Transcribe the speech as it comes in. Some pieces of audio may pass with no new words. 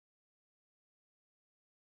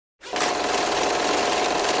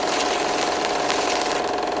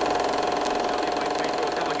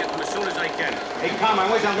Carmine,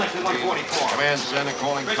 where's that Lexus 144? Command Center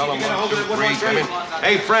calling Pelham Get a hold of the 123. Come in. 113.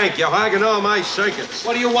 Hey, Frank, you're hogging all my circuits.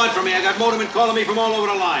 What do you want from me? I got motormen calling me from all over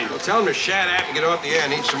the line. Well, tell them to shut up and get off the air. I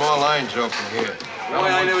need some more lines open here. Boy,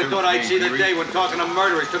 I never thought I'd see the day when talking to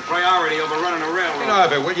murderers took priority over running a railroad. Get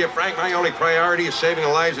off it, will you, Frank? My only priority is saving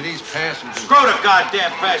the lives of these passengers. Screw the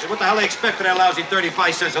goddamn passengers. What the hell they expect for their lousy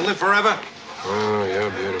 35 cents to live forever? Oh, you're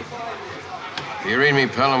beautiful. You read me,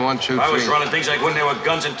 Pelham 123. I was running things, I'd go in there with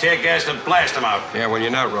guns and tear gas and blast them out. Yeah, well, you're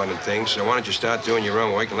not running things, so why don't you start doing your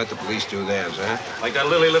own work and let the police do theirs, huh? Like that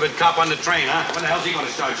lily-livered cop on the train, huh? When the hell's he gonna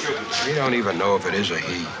start shooting? We don't even know if it is a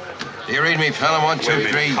he. Do you read me, Pelham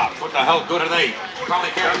 123? Cops, what the hell good are they? Probably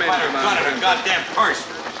can't find a gun in a goddamn purse.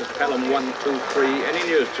 This is Pelham 123. Any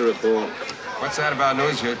news to report? What's that about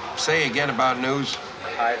news? You say again about news?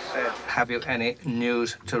 I said. Have you any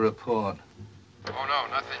news to report? Oh, no,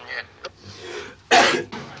 nothing yet.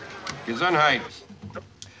 Gesundheit.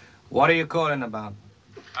 What are you calling about?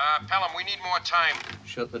 Pelham, we need more time.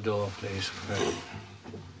 Shut the door, please.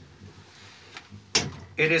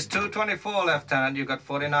 It is 2:24, Lieutenant. You got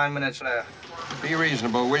 49 minutes left. Be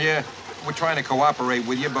reasonable, will you? We're trying to cooperate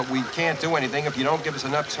with you, but we can't do anything if you don't give us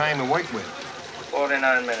enough time to work with.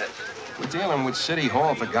 49 minutes. We're dealing with City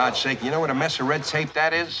Hall, for God's sake. You know what a mess of red tape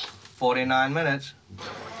that is? 49 minutes.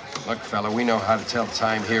 Look, fella, we know how to tell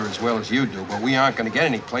time here as well as you do, but we aren't going to get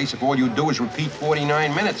any place if all you do is repeat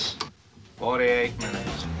 49 minutes. 48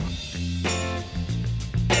 minutes.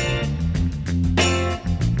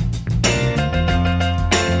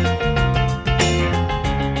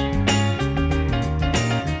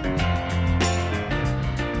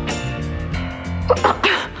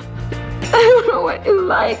 I don't know what you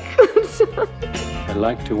like. I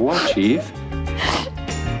like to watch, Eve.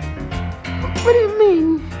 What do you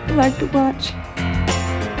mean, you like to watch?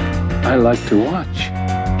 I like to watch.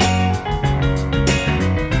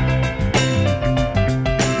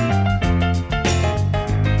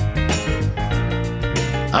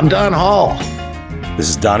 I'm Don Hall. This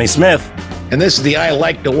is Donnie Smith. And this is the I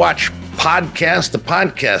Like to Watch podcast, the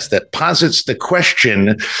podcast that posits the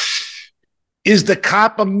question, is the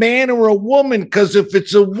cop a man or a woman? Because if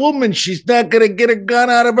it's a woman, she's not going to get a gun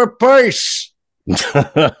out of her purse.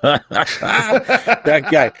 that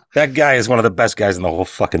guy is one of the best guys in the whole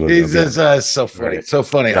fucking movie. He's so funny. Right. So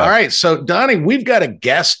funny. Yeah. All right. So, Donnie, we've got a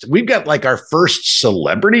guest. We've got like our first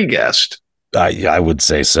celebrity guest. Yeah, I would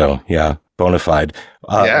say so. Yeah. Bona fide.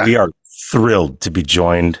 We are thrilled to be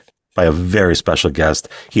joined by a very special guest.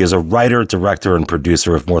 He is a writer, director, and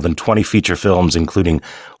producer of more than 20 feature films, including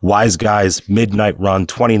Wise Guys, Midnight Run,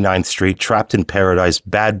 29th Street, Trapped in Paradise,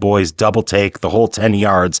 Bad Boys, Double Take, The Whole 10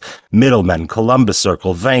 Yards, Middlemen, Columbus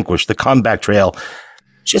Circle, Vanquish, The Comeback Trail,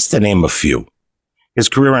 just to name a few. His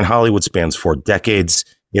career in Hollywood spans 4 decades.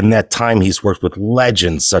 In that time, he's worked with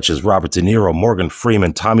legends such as Robert De Niro, Morgan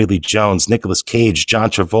Freeman, Tommy Lee Jones, Nicolas Cage, John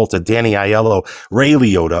Travolta, Danny Aiello, Ray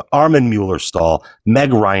Liotta, Armin Mueller-Stahl,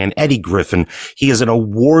 Meg Ryan, Eddie Griffin. He is an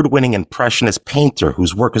award-winning impressionist painter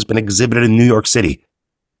whose work has been exhibited in New York City.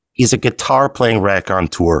 He's a guitar-playing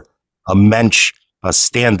raconteur, a mensch, a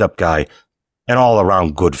stand-up guy, an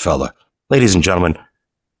all-around good fella. Ladies and gentlemen,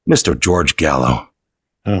 Mr. George Gallo.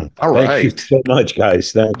 All right. Thank you so much,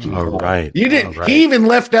 guys. Thank you. All right. You did. All right. He even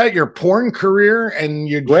left out your porn career and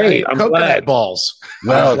your Great, I'm coconut glad. balls.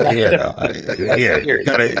 Well,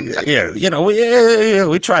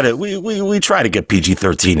 we try to get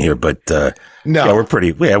PG-13 here, but No, yeah,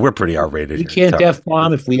 we're pretty R-rated. You here. can't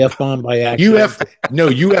F-bomb if we F-bomb by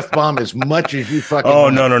accident. you F-bomb as much as you fucking Oh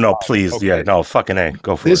want. no, please, Okay. yeah, no, fucking A,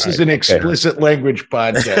 go for This it. is an explicit language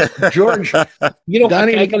podcast. George, You know,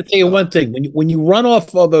 Donnie- I got to tell you one thing. When you run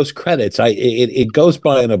off all those credits, it goes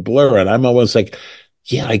by in a blur, and I'm almost like,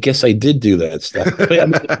 yeah, I guess I did do that stuff. I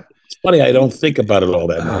mean, it's funny, I don't think about it all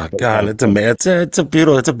that Oh, much. God, it's a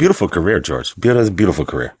beautiful career, George. Beautiful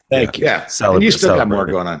career. Thank you. yeah, and Celebrate- you still got more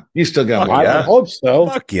celebrate it. going on. You still got Fuck more. yeah. I hope so.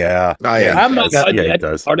 Fuck yeah. Oh, yeah. I'm not. Yeah, it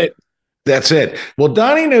does. That's it. Well,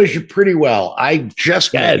 Donnie knows you pretty well. I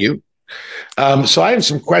just met Yes. you. So I have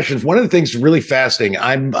some questions. One of the things really fascinating.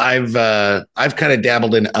 I've kind of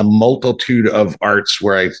dabbled in a multitude of arts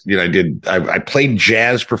where I played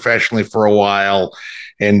jazz professionally for a while,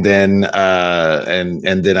 and then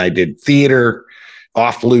and then I did theater,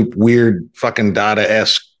 off loop, weird, fucking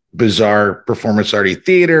Dada-esque, bizarre performance arty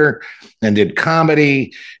theater, and did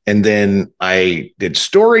comedy, and then I did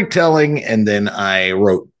storytelling, and then I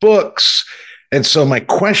wrote books. And so my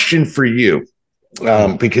question for you,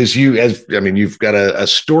 because you've got a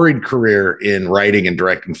storied career in writing and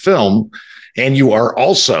directing film, and you are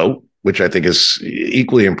also, which I think is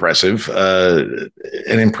equally impressive, an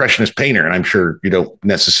impressionist painter. And I'm sure you don't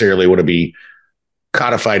necessarily want to be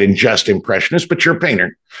codified in just impressionist, but you're a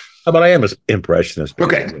painter. But I am an impressionist.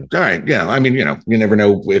 Okay. All right. Yeah. I mean, you never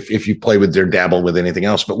know if you play with or dabble with anything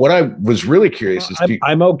else. But what I was really curious is...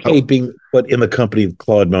 I'm okay being put in the company of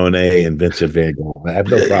Claude Monet and Vincent Van Gogh. I have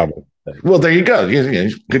no problem. Well, there you go.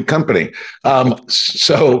 Good company.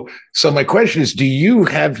 So my question is, do you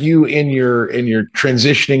in your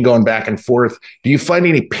transitioning, going back and forth, do you find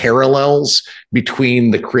any parallels between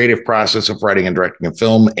the creative process of writing and directing a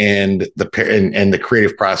film and the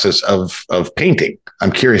creative process of painting?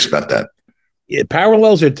 I'm curious about that. Yeah,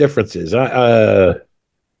 parallels or differences? I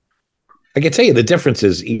can tell you the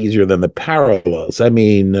differences easier than the parallels. I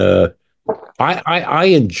mean, I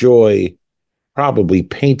enjoy probably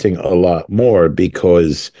painting a lot more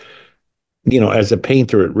because, as a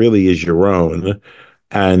painter, it really is your own.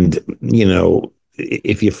 And,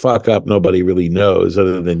 if you fuck up, nobody really knows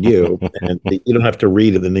other than you. And you don't have to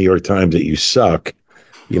read in the New York Times that you suck.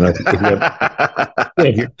 Which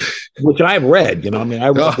I've read, I mean,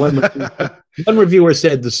 one reviewer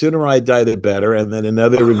said the sooner I die, the better. And then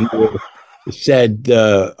another reviewer said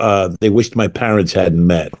they wished my parents hadn't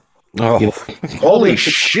met. Oh, holy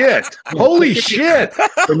shit. Holy shit.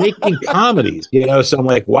 They're making comedies, so I'm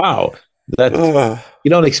like, wow, that's, you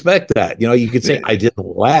don't expect that. You could say, I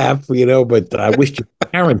didn't laugh, but I wish your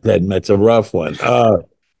parents hadn't met. It's a rough one.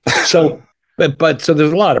 So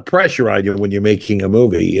there's a lot of pressure on you when you're making a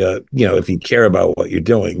movie, if you care about what you're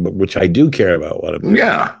doing, which I do care about what I'm doing.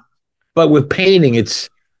 Yeah. But with painting,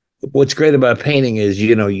 what's great about painting is,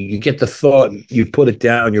 you get the thought, you put it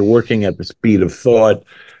down, you're working at the speed of thought.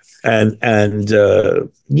 And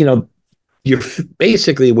you're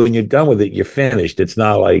basically, when you're done with it, you're finished. It's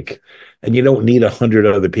not like, and you don't need 100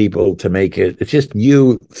 other people to make it. It's just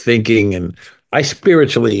you thinking. And I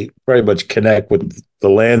spiritually very much connect with the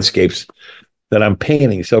landscapes that I'm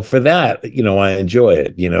painting. So for that, I enjoy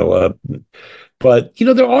it, but,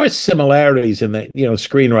 there are similarities in that,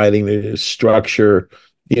 screenwriting, the structure,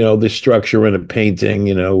 the structure in a painting,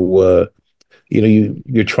 you're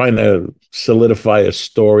trying to solidify a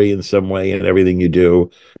story in some way in everything you do.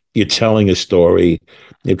 You're telling a story.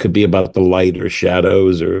 It could be about the light or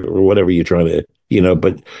shadows or whatever you're trying to,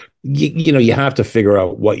 but you have to figure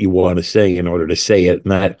out what you want to say in order to say it.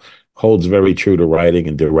 And that holds very true to writing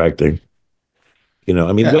and directing.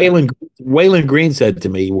 I mean, yeah. Waylon Green said to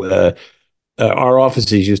me, our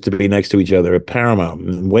offices used to be next to each other at Paramount.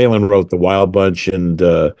 And Waylon wrote The Wild Bunch and,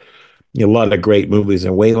 a lot of great movies.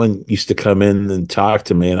 And Waylon used to come in and talk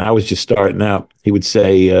to me, and I was just starting out. He would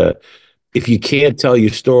say, if you can't tell your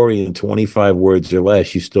story in 25 words or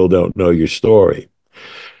less, you still don't know your story.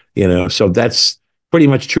 So that's pretty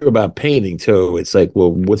much true about painting too. It's like,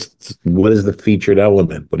 well, what is the featured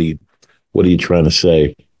element? What are you trying to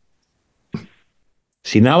say?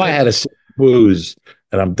 See, now I had a booze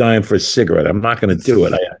and I'm dying for a cigarette. I'm not going to do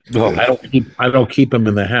it. I don't keep them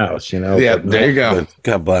in the house, Yeah, but, there you go.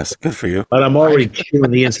 God bless. Good for you. But I'm already chewing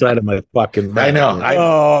the inside of my fucking mouth. I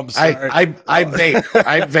know. I'm sorry. I vape.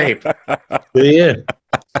 I vape. Yeah.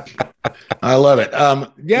 I love it.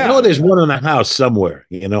 Yeah. There's one in the house somewhere.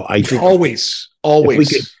 I think always.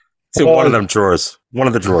 It's in one of them drawers. One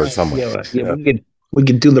of the drawers somewhere. Yeah. We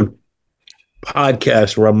could do the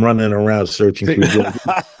podcast where I'm running around searching for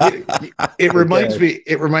it reminds me.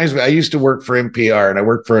 I used to work for NPR, and I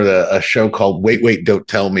worked for a show called Wait, Don't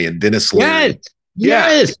Tell Me, and Dennis Leary.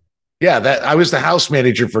 Yes. Yeah. That I was the house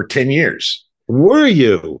manager for 10 years. Were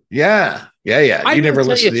you? Yeah. You never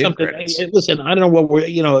listened to the Listen, I don't know what we're, if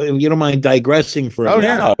you don't mind digressing for a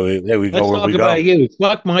minute. Yeah. There we go. Let's talk about you.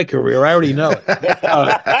 Fuck my career. I already know it.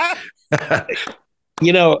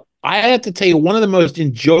 I have to tell you, one of the most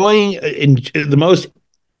the most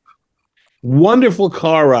wonderful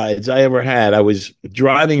car rides I ever had. I was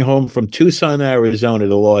driving home from Tucson, Arizona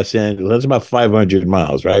to Los Angeles. That's about 500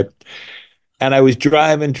 miles, right? And I was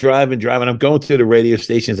driving. I'm going through the radio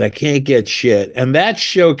stations. I can't get shit. And that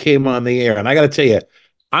show came on the air. And I got to tell you,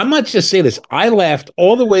 I might just say this. I laughed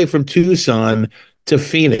all the way from Tucson to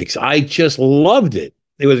Phoenix. I just loved it.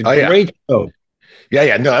 It was a great show.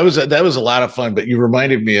 Yeah. No, that was a lot of fun. But you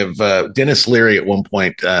reminded me of Dennis Leary at one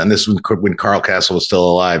point, and this was when Carl Castle was still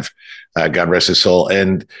alive. God rest his soul.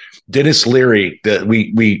 And Dennis Leary,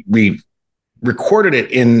 we recorded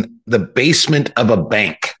it in the basement of a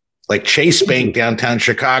bank. Like Chase Bank downtown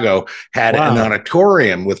Chicago had an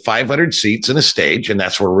auditorium with 500 seats and a stage, and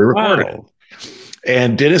that's where we recorded it.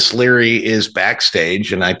 And Dennis Leary is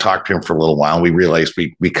backstage, and I talked to him for a little while. We realized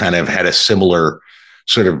we kind of had a similar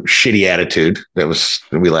sort of shitty attitude.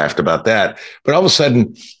 We laughed about that. But all of a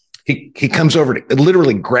sudden, he comes over to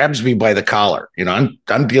literally grabs me by the collar.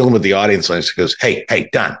 I'm dealing with the audience, and he goes, "Hey,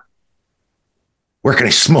 Don, where can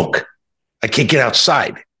I smoke?" I can't get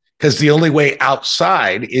outside because the only way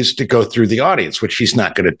outside is to go through the audience, which she's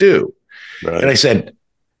not going to do. Right. And I said,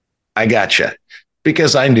 I gotcha,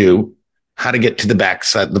 because I knew how to get to the back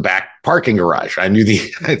parking garage. I knew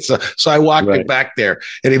so I walked it back there,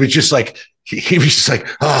 and he was just like,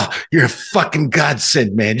 oh, you're a fucking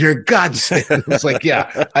godsend, man. You're a godsend. It was like,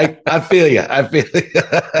 yeah, I feel you. I feel you.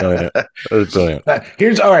 Oh, yeah. That was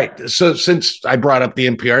brilliant. All right. So since I brought up the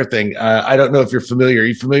NPR thing, I don't know if you're familiar. Are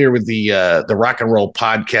you familiar with the rock and roll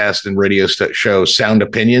podcast and radio show Sound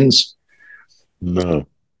Opinions? No.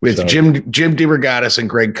 With Jim DeRogatis and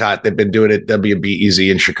Greg Kot. They've been doing it at WBEZ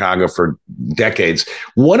in Chicago for decades.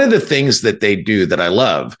 One of the things that they do that I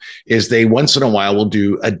love is they once in a while will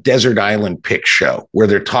do a desert island pick show where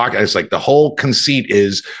they're talking. It's like the whole conceit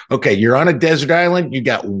is, okay, you're on a desert island. You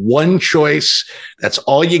got one choice. That's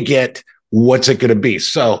all you get. What's it going to be?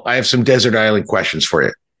 So I have some desert island questions for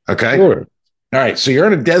you. Okay. Sure. All right. So you're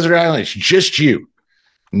on a desert island. It's just you.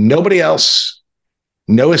 Nobody else.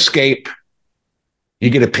 No escape. You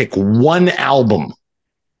get to pick one album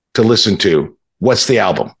to listen to. What's the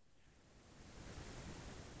album?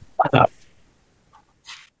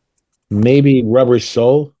 Maybe Rubber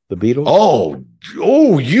Soul, the Beatles. Oh,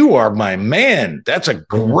 you are my man. That's a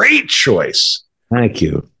great choice. Thank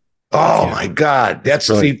you. Oh my God. That's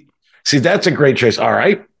see, that's a great choice. All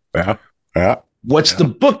right. Yeah. What's the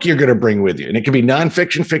book you're going to bring with you? And it could be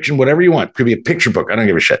nonfiction, fiction, whatever you want. It could be a picture book. I don't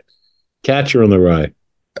give a shit. Catcher in the Rye.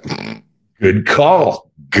 Good call.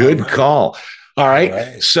 All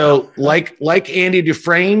right. So like Andy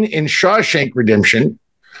Dufresne in Shawshank Redemption,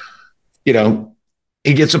 he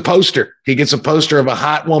gets a poster. He gets a poster of a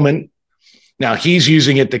hot woman. Now he's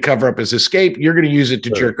using it to cover up his escape. You're going to use it to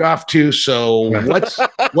jerk off to. So what's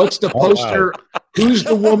the poster? Who's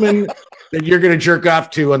the woman that you're going to jerk off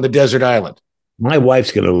to on the desert island? My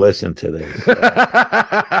wife's going to listen to this.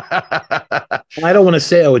 I don't want to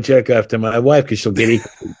say I would jerk off to my wife because she'll get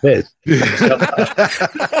equally pissed. So,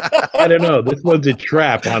 I don't know. This one's a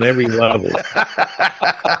trap on every level.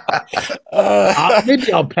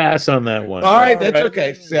 Maybe I'll pass on that one. All right, that's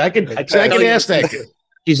okay. See, I can ask that.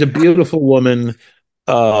 She's a beautiful woman.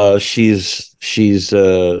 She's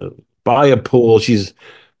by a pool. She's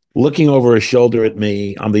looking over her shoulder at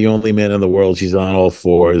me. I'm the only man in the world. She's on all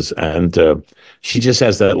fours, and she just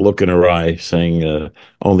has that look in her eye saying,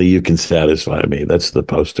 only you can satisfy me. That's the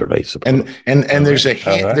poster, I suppose. And there's a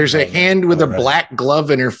hand with a black glove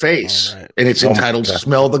in her face, and it's entitled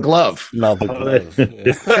Smell the Glove. Smell the glove.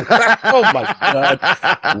 Oh, my God.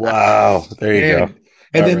 Wow. There you go.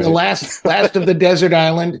 And then the last of the desert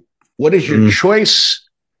island, what is your choice?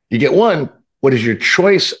 You get one. What is your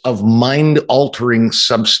choice of mind-altering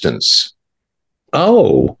substance?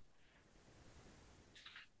 Oh.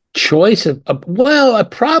 Choice of, well,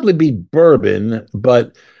 I'd probably be bourbon,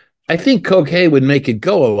 but I think cocaine would make it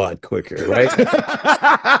go a lot quicker, right?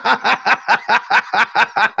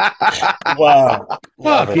 Wow.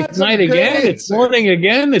 Fuck, it's night again, it's morning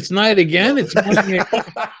again, it's night again, it's morning again.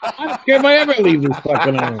 I don't care if I ever leave this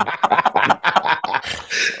fucking island.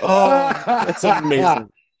 Oh, that's amazing.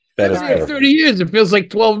 That is 30 years. It feels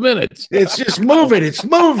like 12 minutes. It's just moving. It's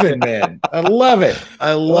moving, man. I love it.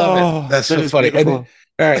 It. That's so funny. And, all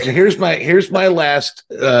right. Here's my last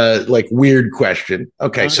weird question.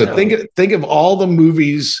 Okay. So think of all the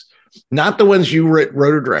movies, not the ones you wrote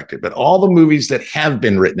or directed, but all the movies that have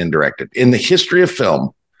been written and directed in the history of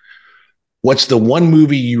film. What's the one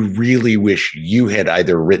movie you really wish you had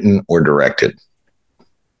either written or directed?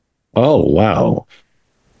 Oh, wow.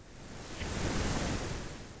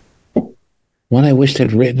 One I wished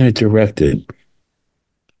I'd written or directed.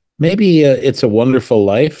 Maybe It's a Wonderful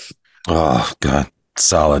Life. Oh, God.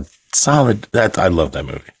 Solid. I love that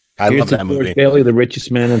movie. I love that movie. George Gallo, the richest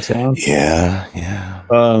man in town. Yeah.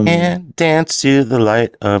 And dance to the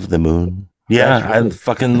light of the moon. Yeah, I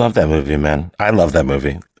fucking love that movie, man. I love that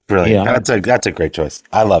movie. Brilliant. Yeah. That's a great choice.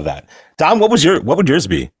 I love that. Dom, what would yours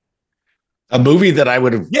be? A movie that I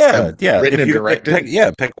would have written and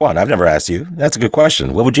directed? Pick one. I've never asked you. That's a good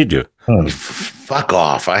question. What would you do? Fuck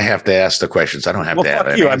off. I have to ask the questions. I don't have to have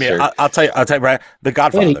fuck you. I mean, I'll tell you right. The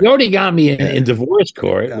Godfather. Wait, you already got me in divorce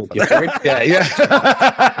court. Yeah.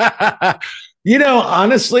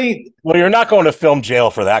 Honestly. Well, you're not going to film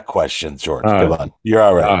jail for that question, George. Come on. You're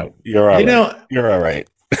all right. You're all right. You're all right.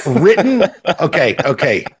 Written.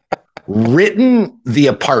 Okay. Written The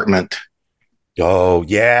Apartment. Oh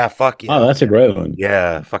yeah, fuck yeah. Oh, that's a great one.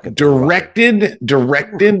 Yeah, fucking directed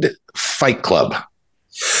Fight Club.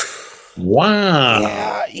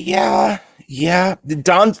 Wow. Yeah.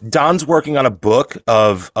 Don's working on a book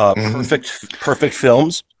of perfect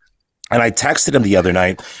films. And I texted him the other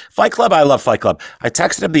night. Fight Club, I love Fight Club. I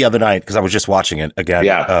texted him the other night because I was just watching it again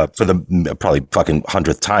for the probably fucking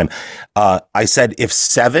 100th time. I said, if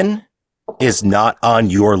Seven is not on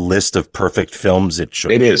your list of perfect films, it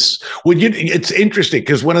should. It is. Well, it's interesting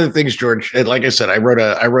because one of the things, George, like I said, I wrote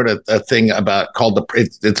a thing about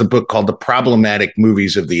it's a book called The Problematic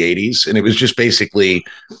Movies of the 80s. And it was just basically,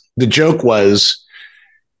 the joke was,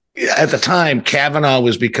 at the time, Kavanaugh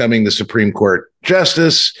was becoming the Supreme Court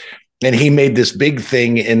justice. And he made this big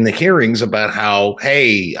thing in the hearings about how,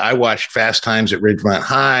 hey, I watched Fast Times at Ridgemont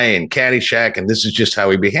High and Caddyshack, and this is just how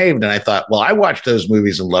he behaved. And I thought, well, I watched those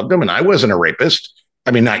movies and loved them, and I wasn't a rapist.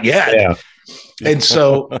 I mean, not yet. Yeah. And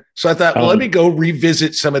so I thought, well, let me go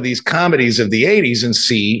revisit some of these comedies of the 80s and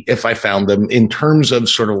see if I found them in terms of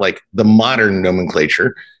sort of like the modern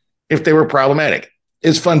nomenclature, if they were problematic.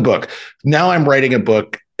 It's a fun book. Now I'm writing a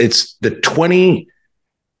book. It's the 20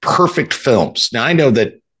 perfect films. Now, I know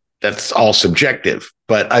that that's all subjective,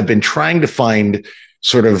 but I've been trying to find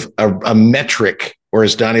sort of a metric, or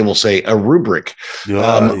as Donnie will say, a rubric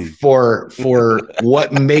for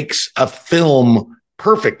what makes a film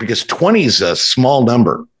perfect, because 20 is a small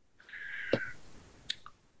number.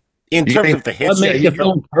 In terms of the hits, what makes a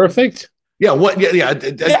film perfect? Yeah. What? Yeah.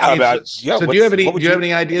 So do you have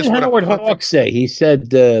any ideas? What Howard Hawks say? He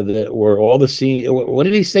said that were all the scenes. What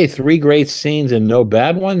did he say? 3 great scenes and no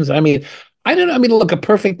bad ones. I mean, I don't know. I mean, look, a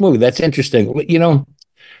perfect movie. That's interesting. You know,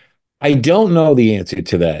 I don't know the answer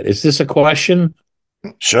to that. Is this a question?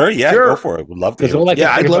 Sure. Yeah. Sure. Go for it. Would love to.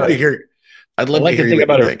 I'd love to hear. I'd love to think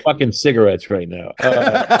about her fucking cigarettes right now.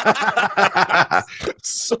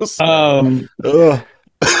 So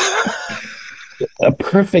a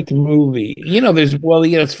perfect movie. You know,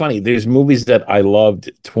 it's funny. There's movies that I loved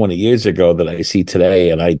 20 years ago that I see today,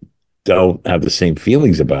 and I don't have the same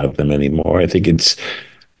feelings about them anymore. I think it's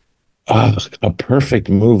a perfect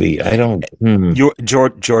movie. I don't.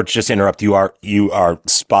 George, just to interrupt. You are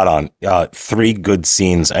spot on. 3 good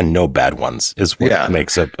scenes and no bad ones is what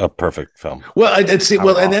makes a perfect film. Well, and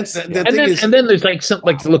then there's like something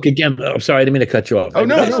like, look again. I'm sorry, I didn't mean to cut you off. Oh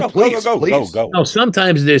no, please. No,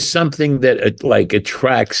 sometimes there's something that like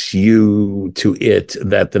attracts you to it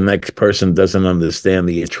that the next person doesn't understand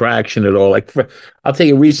the attraction at all. Like I'll tell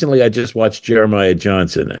you, recently I just watched Jeremiah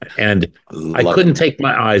Johnson, and I couldn't take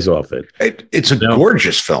my eyes off it. It's a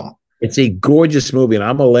gorgeous film. It's a gorgeous movie, and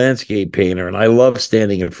I'm a landscape painter, and I love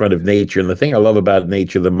standing in front of nature. And the thing I love about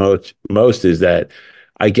nature the most is that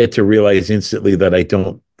I get to realize instantly that I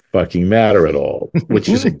don't fucking matter at all, which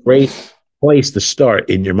is a great place to start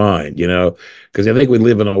in your mind, you know, because I think we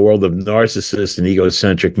live in a world of narcissists and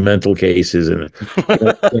egocentric mental cases. And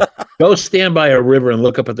go stand by a river and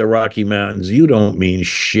look up at the Rocky Mountains. You don't mean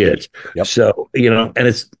shit. Yep. So, you know, and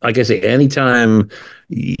it's like I say, anytime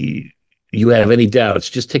you have any doubts,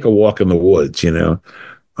 just take a walk in the woods, you know.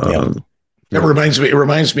 It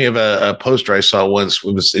reminds me of a poster I saw once.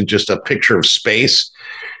 It was just a picture of space,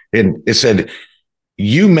 and it said,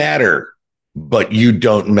 "You matter, but you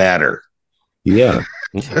don't matter." Yeah.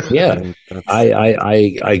 Yeah.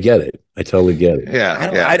 I get it. I totally get it.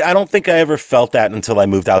 Yeah. I don't think I ever felt that until I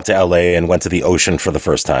moved out to LA and went to the ocean for the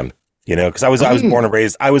first time. You know, because I was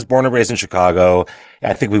born and raised in Chicago.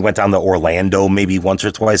 I think we went down to Orlando maybe once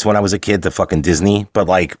or twice when I was a kid to fucking Disney, but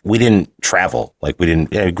like we didn't travel. Like we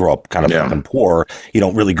didn't grow up kind of fucking poor. You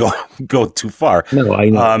don't really go too far. No, I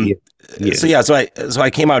know. So I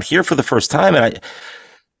came out here for the first time, and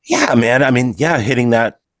hitting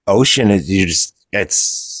that ocean is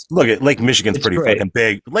look at Lake Michigan's pretty great. Fucking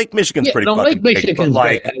big. Lake Michigan's pretty fucking Lake big, but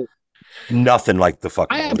like nothing like the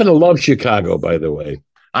fucking. I happen to love Chicago, by the way.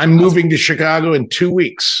 I'm moving to Chicago in 2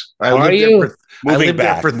 weeks. I lived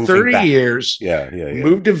there for 30 years. Yeah.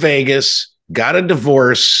 Moved to Vegas, got a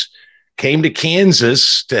divorce, came to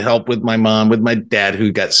Kansas to help with my mom, with my dad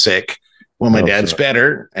who got sick. Well, my dad's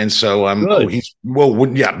better, and so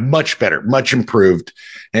much better, much improved.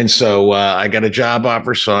 And so I got a job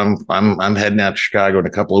offer, so I'm heading out to Chicago in a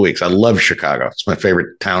couple of weeks. I love Chicago. It's my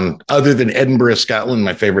favorite town, other than Edinburgh, Scotland.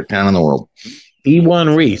 My favorite town in the world.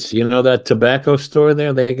 E1 Reese, you know that tobacco store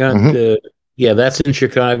there? They got, that's in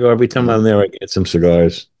Chicago. Every time I'm there, I get some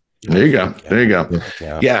cigars. There you go.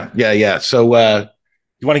 Yeah. So,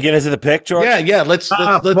 you want to get into the pick, George? Yeah. Let's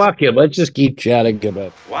fuck it. Let's just keep chatting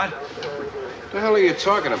about what? The hell are you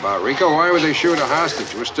talking about, Rico? Why would they shoot a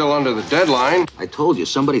hostage? We're still under the deadline. I told you,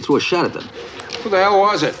 somebody threw a shot at them. Who the hell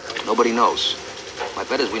was it? Nobody knows. My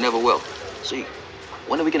bet is we never will. See,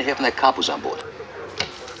 when are we going to hear from that cop who's on board?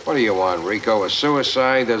 What do you want, Rico? A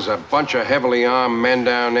suicide? There's a bunch of heavily armed men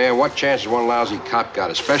down there. What chance has one lousy cop got,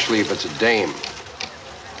 especially if it's a dame?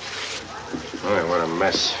 All right, what a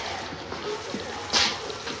mess.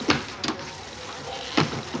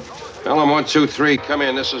 Pelham 123, come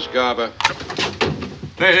in. This is Garber.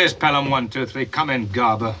 This is Pelham 123. Come in,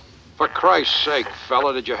 Garber. For Christ's sake,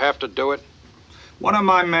 fella, did you have to do it? One of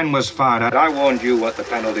my men was fired. I warned you what the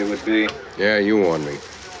penalty would be. Yeah, you warned me.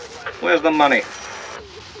 Where's the money?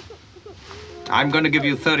 I'm going to give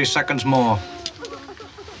you 30 seconds more.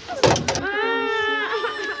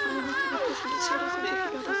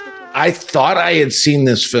 I thought I had seen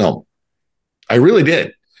this film. I really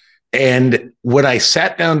did. And when I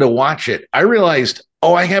sat down to watch it, I realized,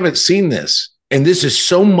 oh, I haven't seen this. And this is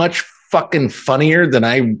so much fucking funnier than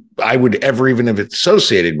I would ever even have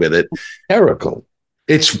associated with it. Hysterical.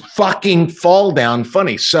 It's fucking fall down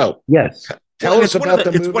funny. So yes, tell us about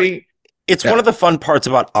the movie. It's one of the fun parts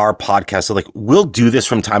about our podcast. So, like, we'll do this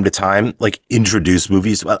from time to time, like introduce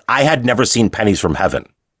movies. I had never seen Pennies from Heaven.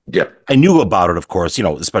 Yeah, I knew about it, of course. You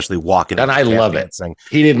know, especially walking. And I love it.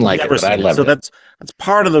 He didn't like it, but I love it. So that's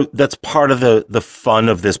part of the fun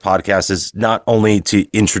of this podcast is not only to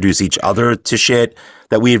introduce each other to shit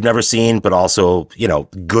that we've never seen, but also, you know,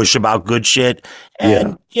 gush about good shit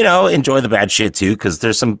and, you know, enjoy the bad shit too, because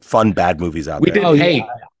there's some fun bad movies out there.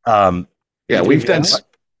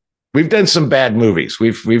 We've done some bad movies.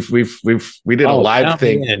 We did a live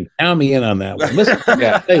thing. Count me in on that one. Listen,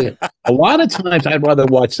 a lot of times I'd rather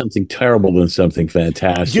watch something terrible than something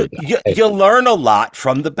fantastic. You learn a lot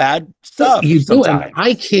from the bad stuff. You do, and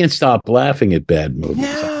I can't stop laughing at bad movies.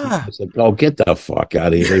 Yeah. It's like, oh, get the fuck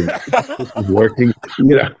out of here. This is working,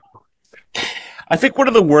 you know. I think one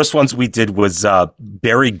of the worst ones we did was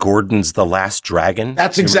Barry Gordon's The Last Dragon.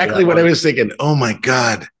 That's exactly what I was thinking. Oh my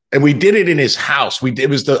God. And we did it in his house. It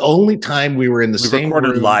was the only time we were in the same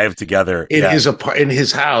recorded room live together in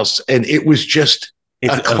his house, and it was just a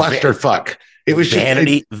clusterfuck. It was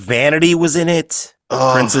Vanity. Vanity was in it.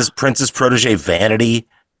 Oh. Princess Protege Vanity.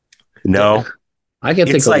 No, I can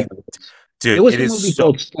think like, dude. It was a movie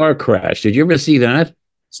called Star Crash. Did you ever see that?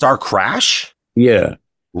 Star Crash? Yeah.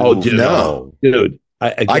 Oh, dude, no, dude.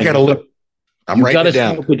 I gotta look. You got to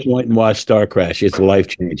smoke a joint and watch Star Crash. It's life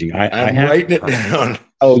changing. I'm writing it down.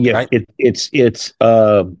 Oh yeah, right? It's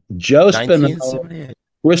Joe Spinell,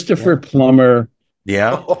 Christopher Plummer.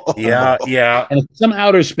 Yeah. And some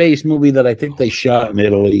outer space movie that I think they shot in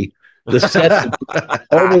Italy. The set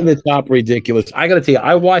over the top ridiculous. I got to tell you,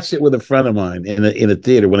 I watched it with a friend of mine in a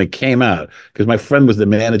theater when it came out because my friend was the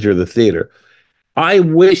manager of the theater. I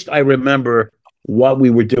wished I remember what we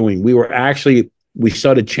were doing. We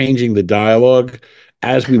started changing the dialogue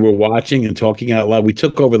as we were watching and talking out loud. We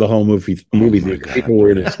took over the whole movie. People were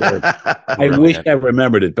in it. I wish I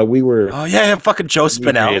remembered it, but we were. Oh yeah, fucking Joe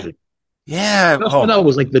Spinell. Yeah, Joe Spinell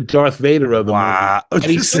was like the Darth Vader of the movie.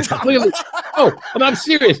 And he's so clearly, but I'm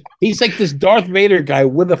serious. He's like this Darth Vader guy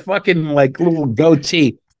with a fucking like little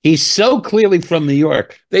goatee. He's so clearly from New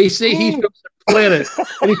York. They say he's from the planet,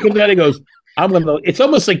 and he comes out and goes, it's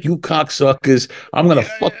almost like you cocksuckers. I'm gonna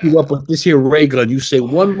fuck you up with this here ray gun. You say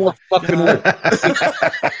one more fucking word.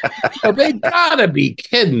 Oh, they gotta be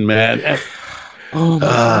kidding, man. Oh my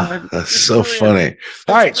God. That's so funny.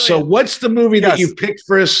 All right, so what's the movie that you picked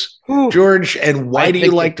for us, George, and why do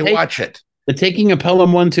you like to watch it? The Taking of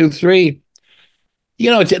Pelham 123.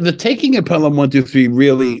 You know, the Taking of Pelham 123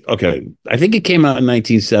 really, okay. I think it came out in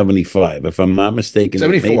 1975, if I'm not mistaken.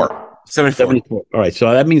 74. 74. All right.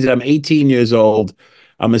 So that means I'm 18 years old.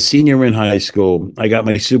 I'm a senior in high school. I got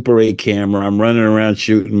my Super 8 camera. I'm running around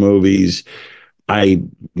shooting movies. I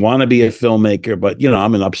want to be a filmmaker, but, you know,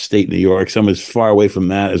 I'm in upstate New York, so I'm as far away from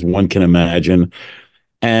that as one can imagine.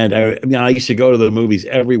 And I used to go to the movies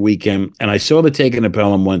every weekend, and I saw the Taking of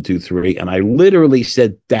Pelham 123, and I literally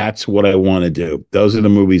said, that's what I want to do. Those are the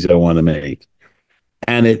movies I want to make.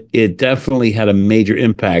 And it definitely had a major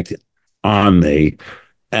impact on me.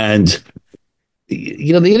 And,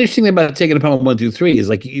 you know, the interesting thing about Taking of Pelham 123 is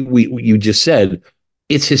like you just said,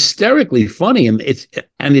 it's hysterically funny and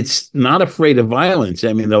it's not afraid of violence.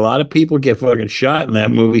 I mean, a lot of people get fucking shot in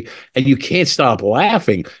that movie and you can't stop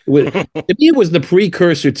laughing. To me, it was the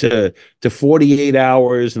precursor to 48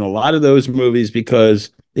 Hours and a lot of those movies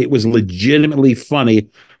because it was legitimately funny,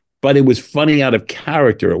 but it was funny out of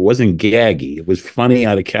character. It wasn't gaggy. It was funny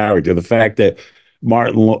out of character. The fact that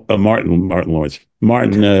Martin Lawrence.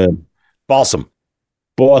 Balsam.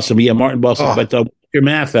 Yeah, Martin Balsam. But your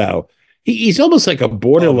Matthau, he's almost like a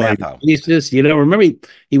borderline racist. You know, remember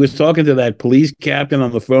he was talking to that police captain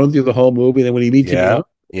on the phone through the whole movie. Then when he meets you,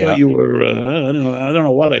 you were I don't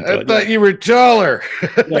know what I thought. I thought you were taller.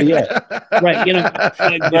 Yeah, right. You know,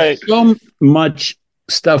 there's so much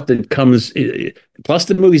stuff that comes. Plus,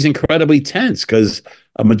 the movie's incredibly tense because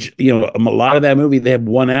a lot of that movie they have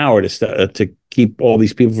 1 hour to keep all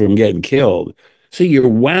these people from getting killed. So you're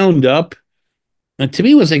wound up, And to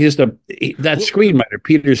me, it was like just that screenwriter,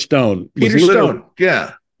 Peter Stone. Peter Stone,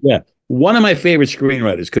 yeah. One of my favorite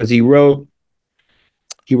screenwriters because he wrote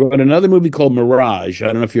another movie called Mirage. I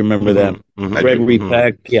don't know if you remember that. Gregory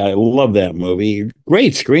Peck. Yeah, I love that movie.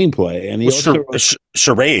 Great screenplay. And he also wrote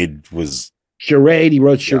Charade was... Charade. He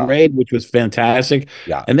wrote Charade, which was fantastic.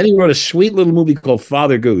 Yeah. And then he wrote a sweet little movie called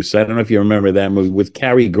Father Goose. I don't know if you remember that movie with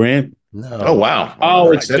Cary Grant. No. Oh, wow.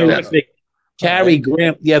 Oh, it's terrific. Cary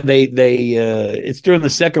Grant. Yeah, they it's during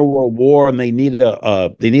the Second World War, and they need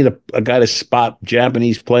a guy to spot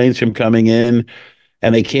Japanese planes from coming in,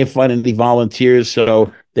 and they can't find any volunteers,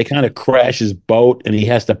 so they kind of crash his boat, and he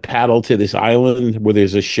has to paddle to this island where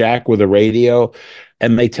there's a shack with a radio,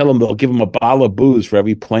 and they tell him they'll give him a bottle of booze for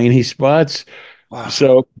every plane he spots. Wow.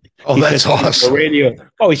 So that's awesome. The radio.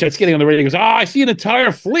 Oh, he starts getting on the radio. He goes, I see an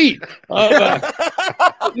entire fleet. But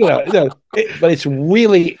it's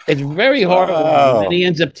very hard. Wow. And he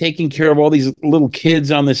ends up taking care of all these little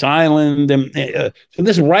kids on this island. And so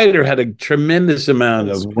this writer had a tremendous amount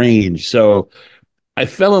of range. So I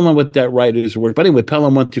fell in love with that writer's work. But anyway,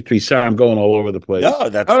 Pelham 1, 2, 3. Sorry, I'm going all over the place. No,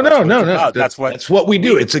 that's what we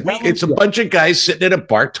do. It's a bunch of guys sitting at a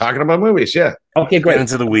bar talking about movies. Yeah. Okay, great. Get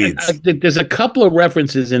into the weeds. There's a couple of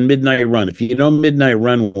references in Midnight Run. If you know Midnight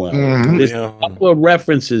Run well, there's a couple of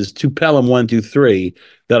references to Pelham 1, 2, 3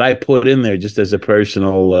 that I put in there just as a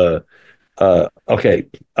personal. Okay.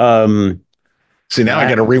 See, now I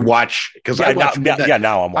got to rewatch because I watched Midnight.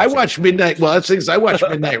 Now I'm watching. I watched Midnight. Well, that's things. I watched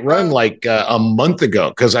Midnight Run like a month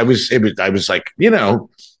ago because I was like, well,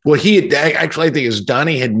 he had actually, I think as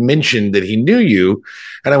Donnie had mentioned that he knew you,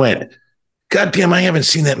 and I went, God damn, I haven't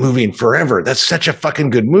seen that movie in forever. That's such a fucking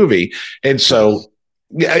good movie. And so,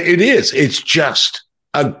 yeah, it is. It's just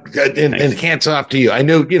and hats off to you. I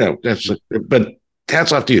know, but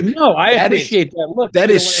hats off to you. No, I appreciate that. Look, that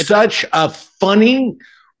is such a funny,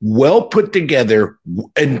 well put together,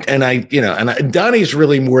 and Donnie's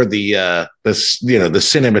really more the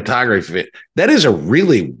cinematography of it. That is a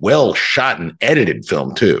really well shot and edited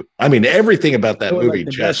film too. I mean, everything about that movie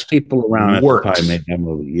just people around works. At the time made that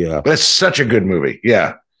movie. Yeah, that's such a good movie.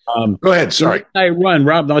 Yeah. Go ahead. Sorry. I run,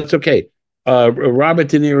 Rob. No, it's okay. Robert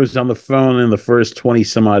De Niro's on the phone in the first 20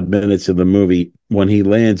 some odd minutes of the movie. When he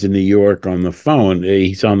lands in New York on the phone,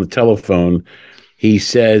 he's on the telephone. He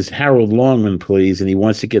says, Harold Longman, please. And he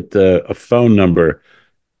wants to get a phone number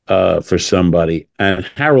for somebody. And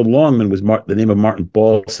Harold Longman was the name of Martin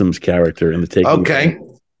Balsam's character in the Taking of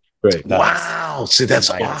Pelham. Great. Wow. See,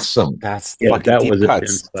 that's awesome. That was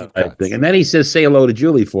a thing. And then he says, say hello to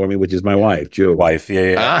Julie for me, which is my wife, Julie.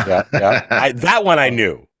 Yeah. That one I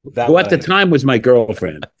knew. Who at the time was my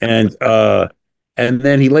girlfriend. And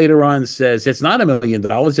then he later on says, it's not $1 million.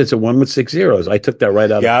 It's a 1 with 6 zeros. I took that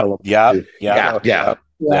right out of Yeah.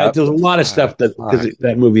 There's a lot of stuff because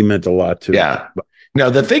that movie meant a lot too. Yeah.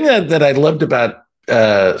 Now, the thing that I loved about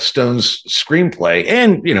Stone's screenplay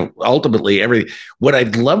and, ultimately what I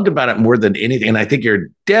loved about it more than anything, and I think you're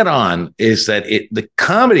dead on, is that the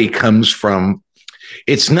comedy comes from,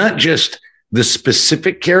 it's not just the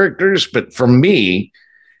specific characters, but for me,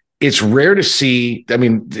 it's rare to see. I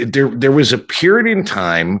mean, there was a period in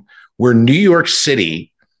time where New York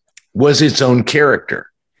City was its own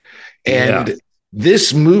character. And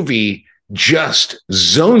this movie just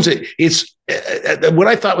zones it. It's what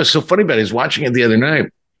I thought was so funny about it is watching it the other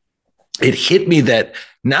night. It hit me that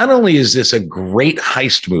not only is this a great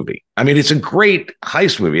heist movie, I mean, it's a great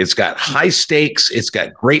heist movie. It's got high stakes. It's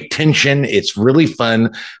got great tension. It's really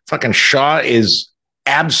fun. Fucking Shaw is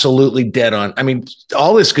absolutely dead on. I mean,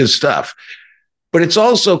 all this good stuff, but it's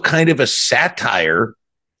also kind of a satire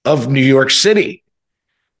of New York City.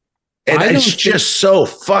 And it's just so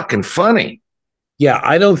fucking funny. Yeah,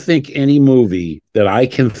 I don't think any movie that I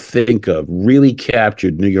can think of really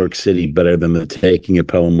captured New York City better than The Taking of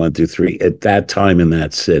Pelham 1, 2, 3 at that time in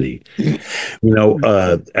that city. I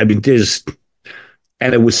mean,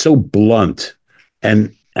 and it was so blunt.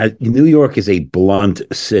 And New York is a blunt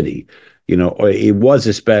city. It was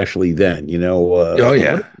especially then, oh,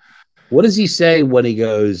 yeah. What does he say when he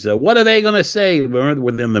goes, what are they going to say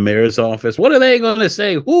within the mayor's office? What are they going to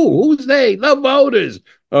say? Who's they? The voters.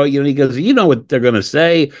 Oh, he goes, what they're going to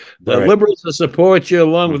say? The liberals will support you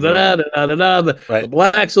along with the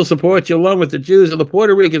blacks will support you along with the Jews, and the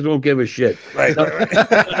Puerto Ricans won't give a shit. Right.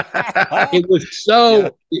 It was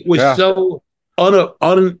so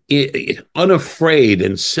unafraid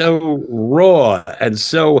and so raw and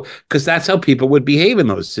so because that's how people would behave in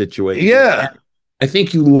those situations. Yeah, I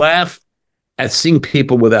think you laugh at seeing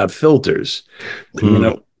people without filters.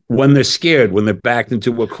 when they're scared, when they're backed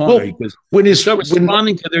into a corner, because when they're still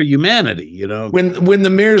responding to their humanity, you know. When the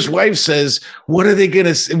mayor's wife says, "What are they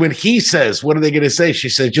going to?" When he says, "What are they going to say?" She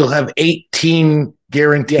says, "You'll have 18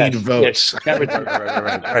 guaranteed votes."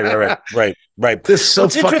 Right. This is so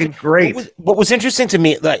fucking great. What was interesting to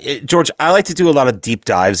me, like, George, I like to do a lot of deep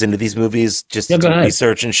dives into these movies, just to do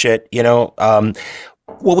research and shit, you know.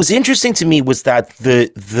 What was interesting to me was that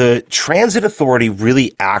the transit authority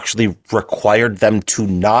really actually required them to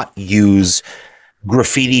not use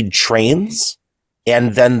graffitied trains,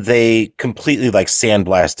 and then they completely like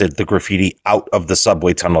sandblasted the graffiti out of the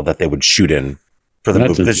subway tunnel that they would shoot in for the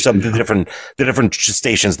movie. The different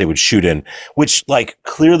stations they would shoot in, which like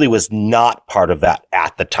clearly was not part of that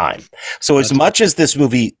at the time. So as much as this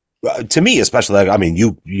movie, to me, especially, like, I mean,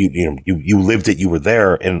 you lived it, you were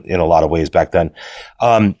there in a lot of ways back then.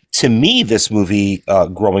 To me, this movie,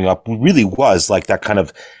 growing up really was like that kind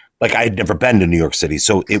of, like, I had never been to New York City.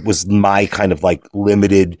 So it was my kind of like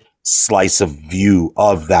limited slice of view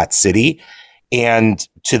of that city. And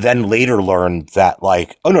to then later learn that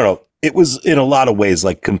like, oh no, it was in a lot of ways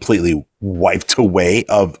like completely wiped away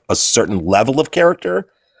of a certain level of character.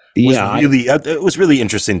 It was really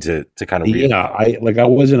interesting to kind of read. Yeah, I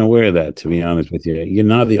wasn't aware of that, to be honest with you.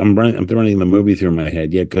 I'm running the movie through my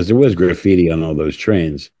head, because there was graffiti on all those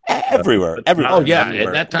trains everywhere. Oh yeah,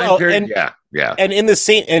 at that time period, yeah. And in the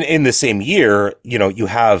same year, you know, you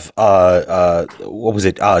have what was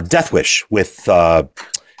it? Death Wish with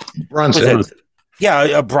Bronson.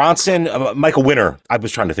 Yeah, Bronson, Michael Winner. I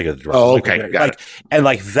was trying to think of the director. Oh, okay. And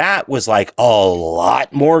that was like a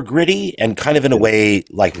lot more gritty and kind of in a way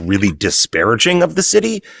like really disparaging of the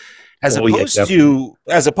city, as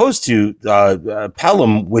opposed to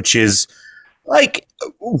Pelham, which is like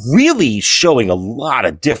really showing a lot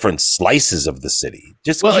of different slices of the city.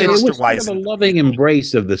 Just it was kind of a loving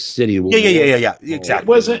embrace of the city. Yeah. Exactly. It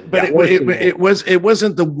wasn't, but it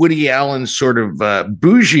wasn't the Woody Allen sort of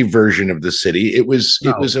bougie version of the city. It was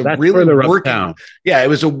a really working. Yeah, it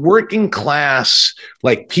was a working class,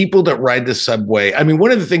 like people that ride the subway. I mean,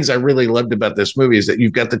 one of the things I really loved about this movie is that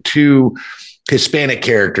you've got the two Hispanic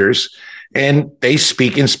characters, and they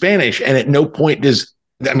speak in Spanish, and at no point there's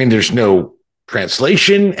no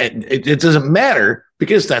translation, and it doesn't matter,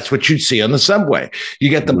 because that's what you'd see on the subway. You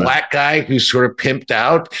get the black guy who's sort of pimped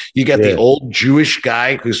out. You got the old Jewish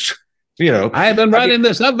guy who's, you know, I've been riding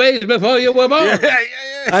the subways before you were born.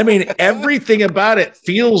 I mean, everything about it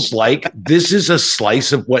feels like this is a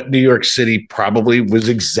slice of what New York City probably was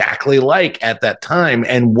exactly like at that time.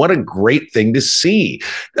 And what a great thing to see.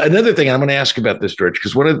 Another thing I'm going to ask about this, George,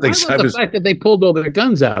 because one of the things the fact that they pulled all their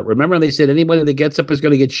guns out. Remember, they said anybody that gets up is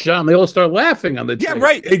going to get shot, and they all start laughing on the train.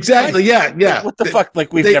 Right. Exactly. Yeah. What the fuck?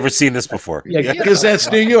 Like, we've never seen this before. Yeah, because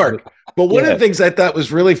that's New York. But one of the things I thought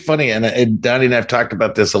was really funny, and Donnie and I have talked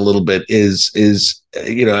about this a little bit, is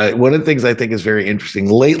you know, one of the things I think is very interesting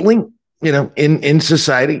lately, you know, in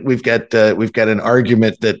society, we've got an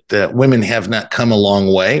argument that women have not come a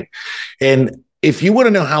long way. And if you want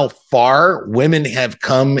to know how far women have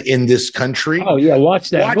come in this country, watch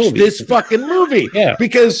this fucking movie. Yeah.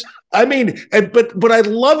 Because I mean, but what I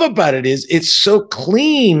love about it is it's so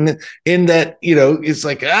clean in that, you know, it's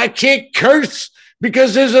like, I can't curse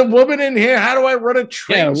because there's a woman in here. How do I run a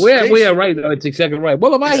train? Yeah, we are right. That's exactly right.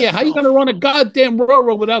 Well, am I here? How are you going to run a goddamn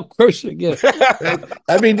railroad without cursing? Yeah.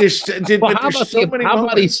 I mean, there's so many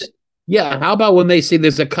moments. How about when they say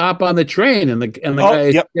there's a cop on the train and the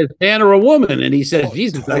guy is a man or a woman, and he says,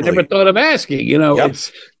 Jesus, I never thought of asking. You know,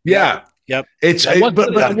 it's Yep.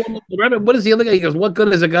 What is the other guy? He goes, what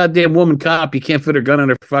good is a goddamn woman cop? You can't fit her gun in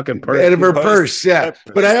her fucking purse. Out of her purse, yeah.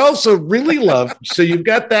 But I also really love, so you've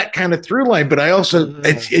got that kind of through line, but I also,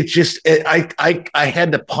 I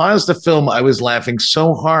had to pause the film. I was laughing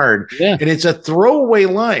so hard. Yeah. And it's a throwaway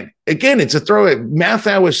line. Again, it's a throwaway.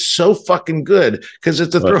 Mathau is so fucking good because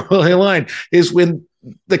it's a throwaway line, is when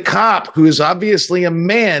the cop, who is obviously a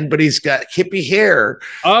man, but he's got hippie hair.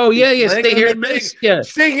 Oh, yeah. Stay here, miss. Yeah.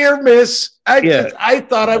 Stay here, miss. I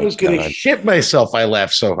thought I was going to shit myself. I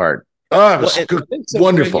laughed so hard. Oh, it was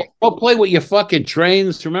wonderful. Go play with your fucking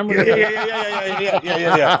trains. Remember?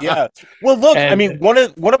 Yeah. Well, look, I mean, one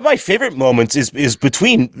of my favorite moments is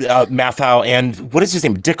between Mathau and what is his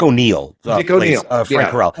name? Dick O'Neill. Frank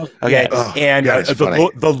Carell. Okay,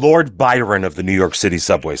 the Lord Byron of the New York City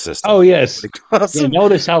subway system. Oh yes. You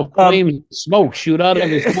notice how flames smoke shoot out of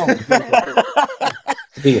his mouth. But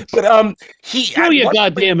he do your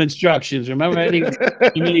goddamn instructions. Remember,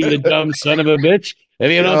 you dumb son of a bitch.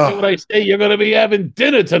 If you don't do what I say, you're going to be having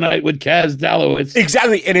dinner tonight with Kaz Dalowitz.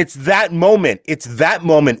 Exactly. And it's that moment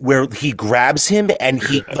where he grabs him and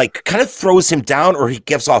he like kind of throws him down, or he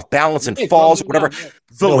gives off balance and falls or whatever.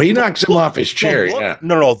 He knocks him off his chair.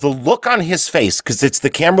 No, the look on his face, because it's the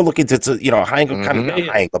camera looking, it's a high angle, kind of not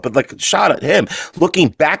high angle, but like shot at him, looking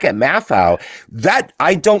back at Mathau. That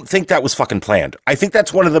I don't think that was fucking planned. I think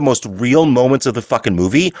that's one of the most real moments of the fucking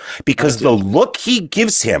movie, because the look he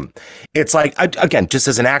gives him, it's like, again, just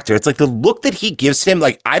as an actor, it's like the look that he gives him.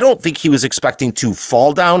 Like, I don't think he was expecting to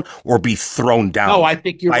fall down or be thrown down. Oh, I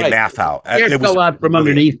think you're right. Mathau. It fell out from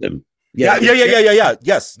underneath him. Yeah.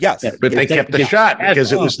 Yes. But they kept the shot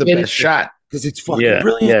because it was the best shot. Because it's fucking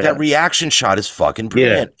brilliant. Yeah. That reaction shot is fucking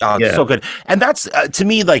brilliant. So good. And that's to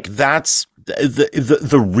me, like, that's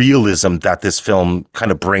the realism that this film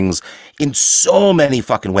kind of brings in so many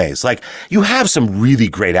fucking ways. Like, you have some really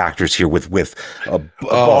great actors here with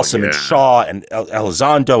Balsam and Shaw and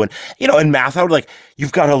Elizondo and Mathau. Like,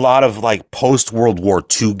 you've got a lot of like post World War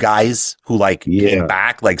II guys who like came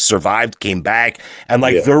back, like survived, came back, and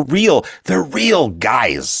like they're real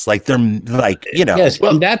guys. Like, they're like, Yes,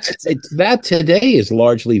 well, that today is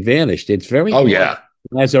largely vanished. It's very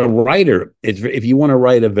as a writer, if you want to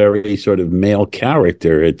write a very sort of male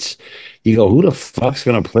character, you go, who the fuck's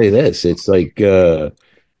going to play this? It's like I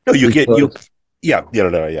don't want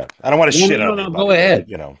to shit on him. Go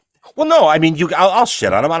ahead. Well, no, I mean, I'll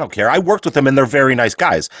shit on them. I don't care. I worked with them, and they're very nice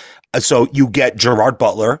guys. So you get Gerard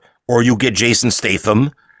Butler, or you get Jason Statham,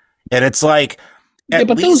 and it's like,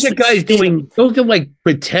 but those are guys those are like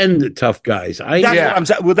pretend tough guys.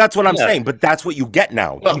 That's what I'm saying. But that's what you get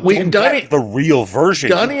now. Well, the real version.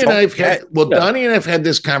 Donnie and I've had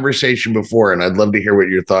this conversation before, and I'd love to hear what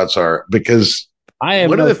your thoughts are, because I have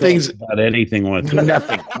one of the things about anything.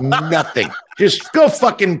 Nothing. Just go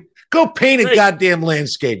paint a goddamn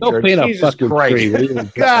landscape. Go paint Jesus a fucking Christ. tree.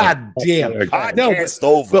 God damn.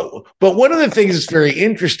 But one of the things that's very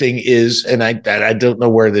interesting is, and I don't know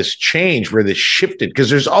where this shifted, because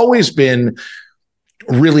there's always been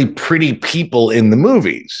really pretty people in the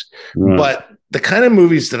movies, but the kind of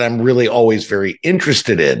movies that I'm really always very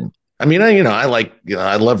interested in. I mean,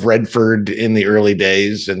 I love Redford in the early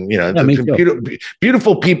days, and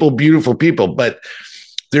beautiful people, but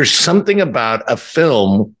there's something about a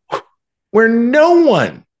film where no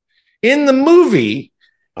one in the movie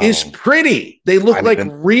is pretty. They look like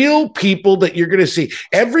real people that you're going to see.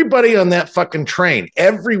 Everybody on that fucking train,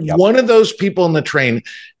 one of those people on the train,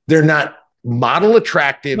 they're not model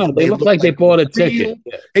attractive. No, they look like they bought a ticket.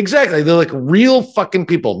 Exactly. They're like real fucking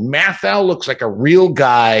people. Mathau looks like a real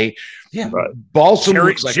guy. Yeah. Balsam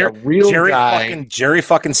looks like a real guy. Jerry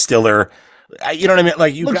fucking Stiller. You know what I mean?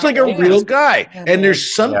 Like, looks like a real guy. And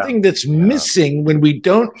there's something that's missing when we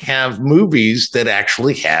don't have movies that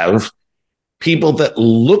actually have people that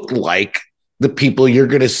look like the people you're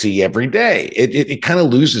going to see every day. It kind of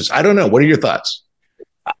loses. I don't know. What are your thoughts?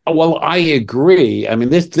 Well, I agree. I mean,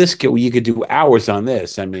 this you could do hours on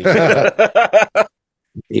this. I mean, Your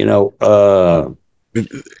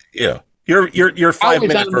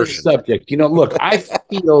 5-minute version subject. Look, I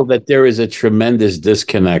feel that there is a tremendous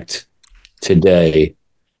disconnect today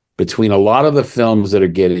between a lot of the films that are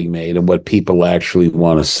getting made and what people actually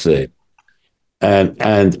want to see.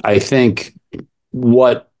 And I think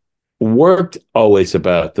what worked always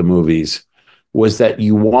about the movies was that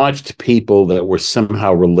you watched people that were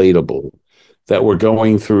somehow relatable, that were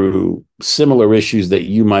going through similar issues that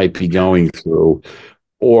you might be going through,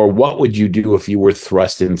 or what would you do if you were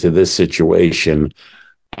thrust into this situation?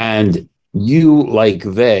 And you, like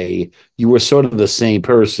you were sort of the same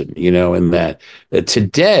person, in that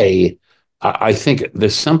today, I think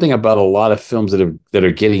there's something about a lot of films that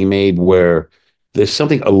are getting made where there's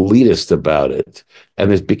something elitist about it.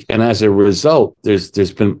 And as a result, there's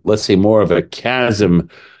been, let's say, more of a chasm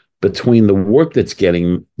between the work that's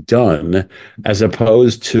getting done as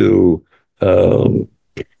opposed to, the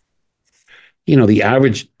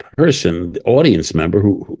average person, the audience member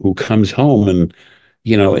who comes home and,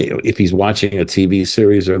 if he's watching a TV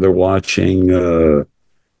series or they're watching, or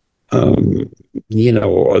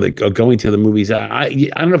they're going to the movies. I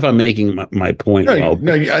don't know if I'm making my point well.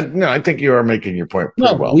 No, I think you are making your point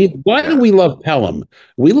well. Why do we love Pelham?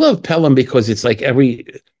 We love Pelham because it's like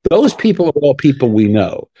those people are all people we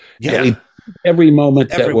know. Yeah. Every moment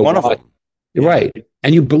every one of them. Right.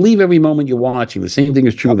 And you believe every moment you're watching. The same thing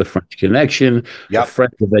is true of The French Connection, The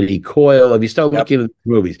Friends of Eddie Coyle. If you start looking at the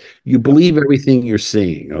movies, you believe everything you're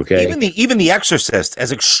seeing, okay? Even The Exorcist,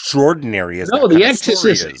 as extraordinary as The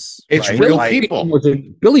Exorcist is, it's right? Real people.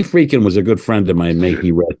 Billy Friedkin was a good friend of mine, may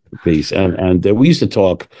he rest in peace. And we used to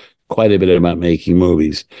talk quite a bit about making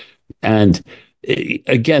movies. And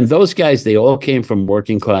again, those guys, they all came from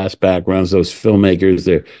working class backgrounds, those filmmakers.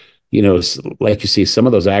 They're like you see, some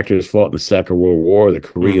of those actors fought in the Second World War, the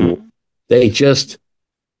Korean War. They just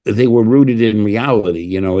they were rooted in reality.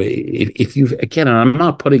 You know, if you again, I'm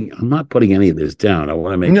not putting any of this down. I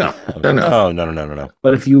want to make no.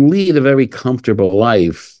 But if you lead a very comfortable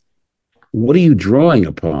life, what are you drawing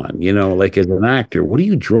upon? You know, like as an actor, what are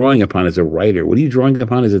you drawing upon as a writer? What are you drawing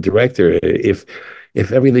upon as a director? If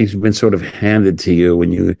everything's been sort of handed to you,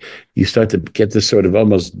 and you start to get this sort of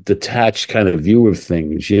almost detached kind of view of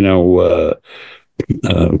things, you know,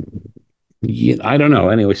 I don't know.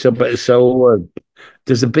 Anyway,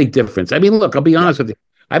 there's a big difference. I mean, look, I'll be honest with you.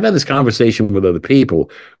 I've had this conversation with other people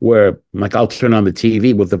where, like, I'll turn on the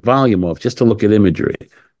TV with the volume off just to look at imagery.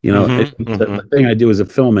 You know, the thing I do as a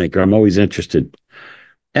filmmaker, I'm always interested.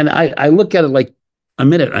 And I look at it like a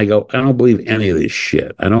minute, and I go, I don't believe any of this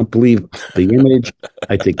shit. I don't believe the image.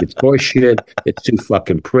 I think it's horseshit. It's too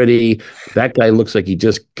fucking pretty. That guy looks like he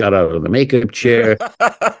just got out of the makeup chair.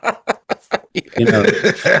 You know,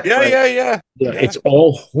 Yeah. It's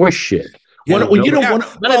all horseshit. None of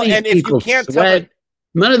these people sweat.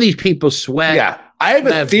 None of these people sweat. Yeah, I have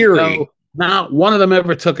a theory. Not one of them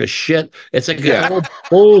ever took a shit. It's like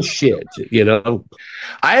bullshit, you know.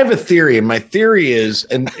 I have a theory, and my theory is,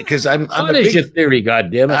 and because what is your theory?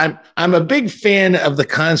 Goddammit, I'm a big fan of the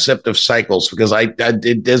concept of cycles because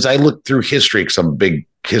as I look through history, because I'm a big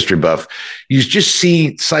history buff, you just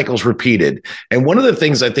see cycles repeated. And one of the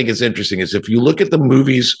things I think is interesting is if you look at the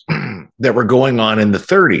movies that were going on in the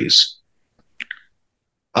 30s,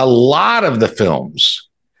 a lot of the films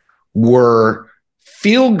were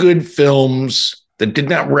feel-good films that did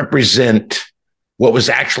not represent what was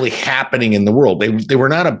actually happening in the world. They were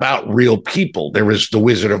not about real people. There was The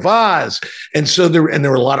Wizard of Oz, and there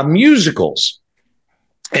were a lot of musicals.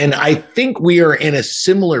 And I think we are in a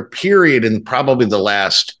similar period in probably the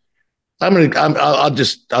last, I'll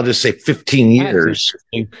just say 15 years,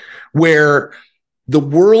 where the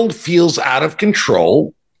world feels out of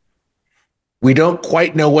control. We don't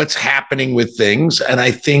quite know what's happening with things, and I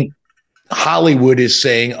think Hollywood is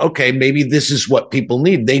saying, okay, maybe this is what people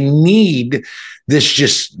need. They need this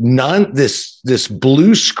this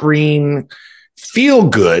blue screen feel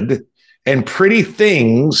good and pretty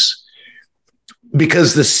things,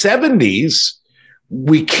 because the 70s,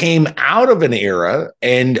 we came out of an era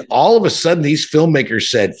and all of a sudden these filmmakers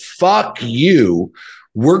said, fuck you.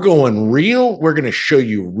 We're going real. We're going to show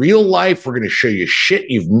you real life. We're going to show you shit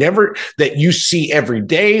that you see every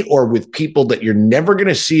day or with people that you're never going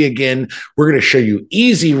to see again. We're going to show you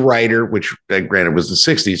Easy Rider, which granted was the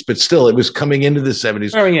 60s, but still it was coming into the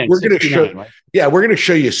 70s. We're going to show, right? Yeah, we're going to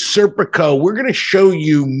show you Serpico. We're going to show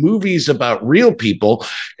you movies about real people.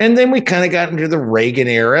 And then we kind of got into the Reagan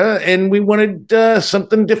era and we wanted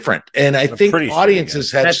something different. And I think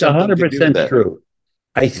audiences had something to do with that. True.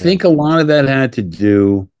 I think a lot of that had to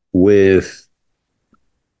do with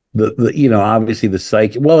the you know, obviously the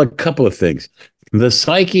psyche. Well, a couple of things. The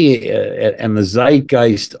psyche and the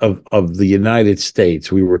zeitgeist of the United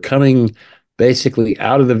States. We were coming basically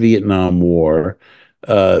out of the Vietnam War.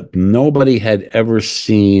 Nobody had ever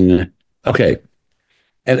seen. Okay,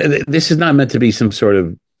 and this is not meant to be some sort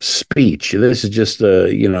of speech. This is just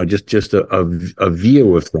just a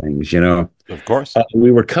view of things. You know. Of course.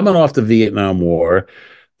 We were coming off the Vietnam War,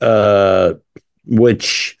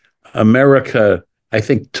 which America, I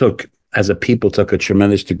think, took a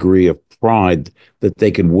tremendous degree of pride that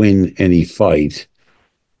they could win any fight.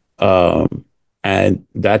 And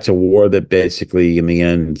that's a war that basically, in the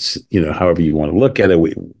end, you know, however you want to look at it,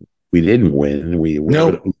 we didn't win.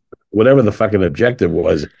 Whatever the fucking objective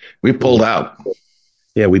was. We pulled out.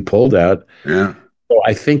 Yeah, we pulled out. Yeah. So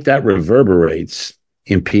I think that reverberates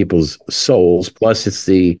in people's souls. Plus, it's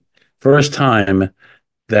the first time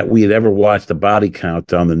that we had ever watched a body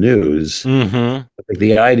count on the news. Mm-hmm. Like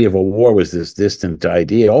the idea of a war was this distant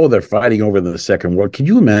idea. Oh, they're fighting over the Second World. Can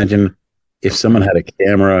you imagine if someone had a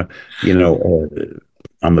camera, you know,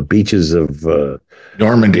 on the beaches of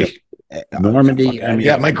Normandy? Normandy. I mean,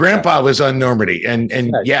 yeah, my grandpa was on Normandy, and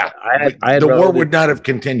the war would not have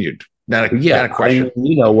continued. Not a question. I mean,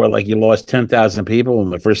 you know, where like you lost 10,000 people in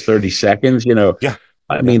the first 30 seconds. You know,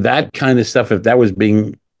 I mean, that kind of stuff, if that was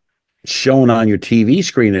being shown on your TV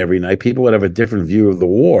screen every night, people would have a different view of the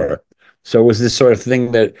war. So it was this sort of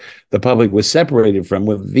thing that the public was separated from.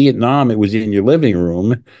 With Vietnam, it was in your living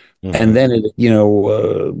room. Mm-hmm. And then,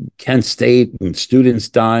 Kent State and students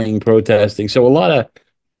dying, protesting. So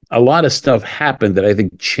a lot of stuff happened that I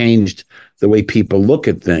think changed the way people look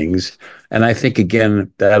at things. And I think,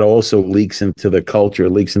 again, that also leaks into the culture,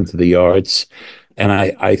 leaks into the arts. And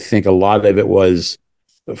I think a lot of it was,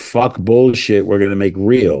 fuck bullshit, we're going to make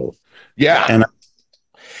real. Yeah. And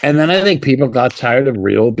And then I think people got tired of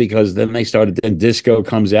real because then then disco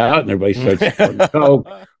comes out and everybody starts Coke.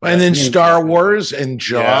 And then Star Wars and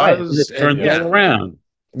Jaws. It turns right around.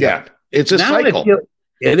 Yeah. It's a cycle.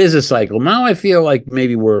 It is a cycle. Now I feel like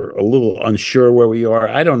maybe we're a little unsure where we are.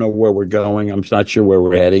 I don't know where we're going. I'm not sure where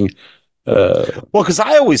we're heading. Well, because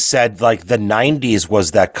I always said like the 90s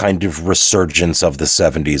was that kind of resurgence of the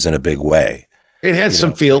 70s in a big way. It had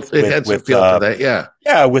some feel. It had some feel to that, yeah.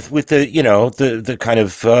 Yeah, with the the kind of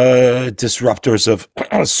disruptors of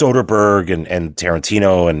Soderbergh and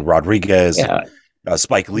Tarantino and Rodriguez,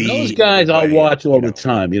 Spike Lee. Those guys I'll watch all the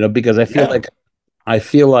time, because I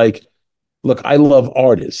feel like, look, I love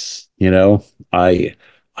artists. I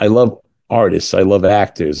love artists. I love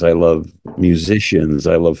actors. I love musicians.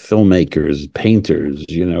 I love filmmakers, painters.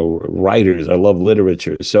 Writers. I love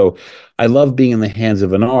literature. So I love being in the hands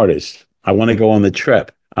of an artist. I want to go on the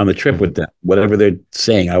trip with them, whatever they're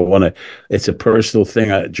saying. It's a personal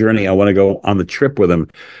thing, a journey. I want to go on the trip with them.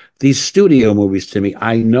 These studio movies, to me,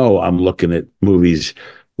 I know I'm looking at movies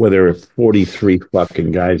where there are 43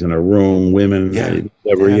 fucking guys in a room, women,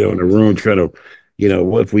 whatever, in a room trying to,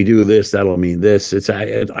 if we do this, that'll mean this.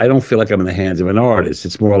 I don't feel like I'm in the hands of an artist.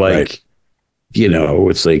 It's more like,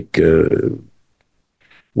 it's like,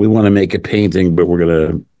 we want to make a painting, but we're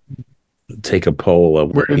going to take a poll of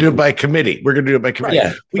we're going to do it by committee.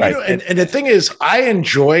 Yeah, and the thing is, I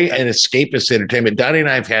enjoy an escapist entertainment. Donnie and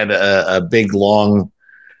I have had a big, long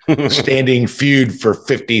standing feud for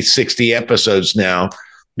 50, 60 episodes now,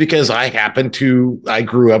 because I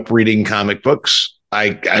grew up reading comic books.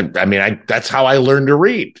 That's how I learned to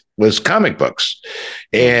read, was comic books.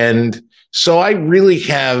 And so I really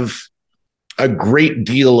have a great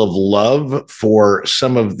deal of love for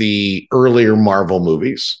some of the earlier Marvel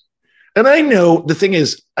movies. And I know the thing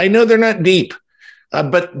is, I know they're not deep,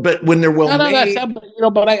 but when they're well made,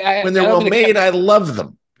 when they're well made, I love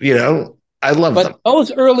them. I love them. But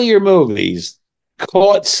those earlier movies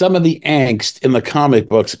caught some of the angst in the comic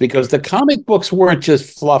books because the comic books weren't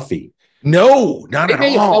just fluffy. No, not at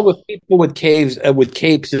all. With people with capes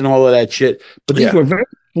and all of that shit, but these were very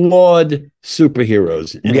flawed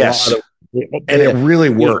superheroes. Yes, and it really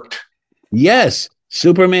worked. Yes.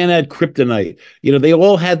 Superman had kryptonite. They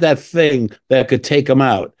all had that thing that could take them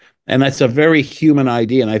out. And that's a very human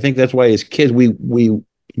idea. And I think that's why as kids, we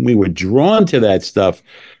were drawn to that stuff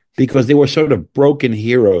because they were sort of broken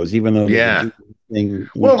heroes, even though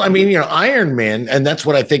well, Iron Man, and that's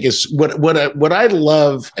what I think is what I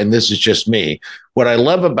love, and this is just me, what I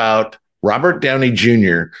love about Robert Downey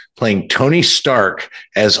Jr. playing Tony Stark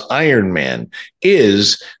as Iron Man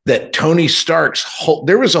is that Tony Stark's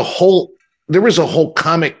there was a whole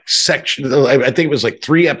comic section. I think it was like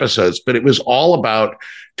 3 episodes, but it was all about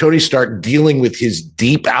Tony Stark dealing with his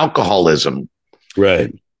deep alcoholism.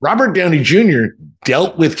 Right. Robert Downey Jr.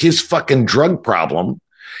 dealt with his fucking drug problem.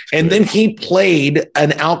 And then he played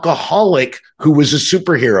an alcoholic who was a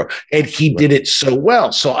superhero, and he did it so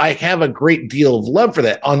well. So I have a great deal of love for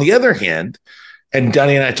that. On the other hand, and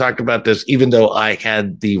Donnie and I talked about this, even though I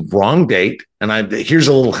had the wrong date, and here's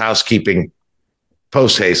a little housekeeping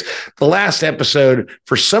post haste. The last episode,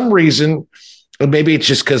 for some reason, or maybe it's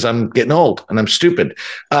just because I'm getting old and I'm stupid.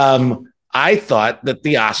 I thought that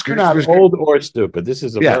the Oscars. You're not old or stupid. This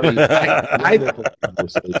is a very.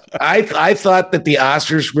 I thought that the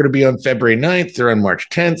Oscars were to be on February 9th. They're on March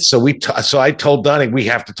 10th. So I told Donnie we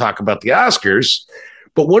have to talk about the Oscars.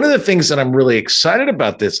 But one of the things that I'm really excited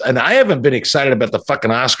about this, and I haven't been excited about the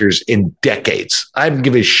fucking Oscars in decades. I haven't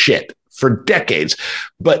given a shit for decades.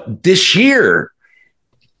 But this year,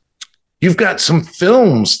 you've got some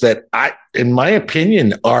films that in my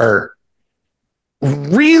opinion, are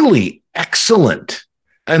really excellent,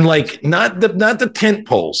 and like not the tent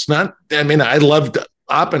poles. I loved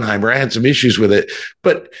Oppenheimer. I had some issues with it,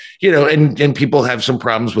 but and people have some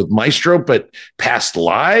problems with Maestro, but Past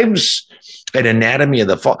Lives and Anatomy of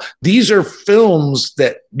the Fall. These are films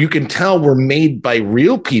that you can tell were made by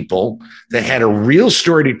real people that had a real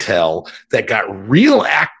story to tell, that got real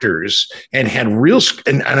actors and had real.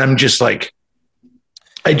 And I'm just like,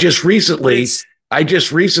 I just recently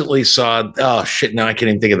saw, oh shit, now I can't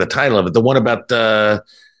even think of the title of it. The one about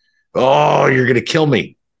you're gonna kill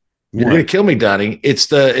me. You're gonna kill me, Donnie. It's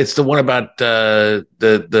the one about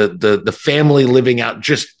the family living out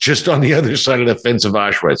just on the other side of the fence of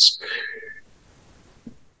Auschwitz.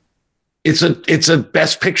 It's a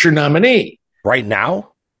Best Picture nominee. Right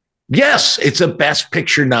now? Yes, it's a Best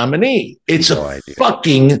Picture nominee. It's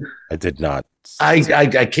fucking. I did not. I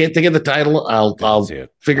can't think of the title. I'll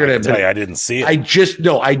figure it out. I didn't see it. I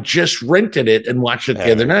just rented it and watched it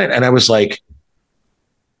the other night, and I was like,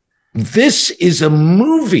 "This is a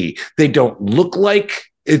movie." They don't look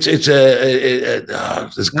like It's this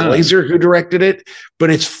Glazer who directed it,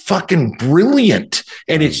 but it's fucking brilliant,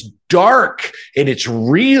 and it's dark, and it's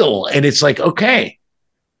real, and it's like, okay,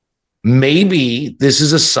 maybe this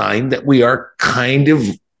is a sign that we are kind of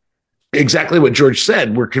exactly what George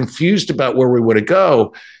said. We're confused about where we want to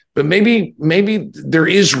go, but maybe there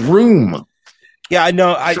is room. Yeah, I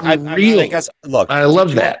know. I guess. Look, I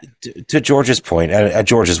love that. To George's point, and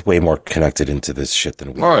George is way more connected into this shit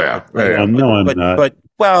than we. Oh yeah, no, I'm not.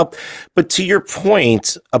 But to your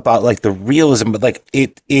point about like the realism, like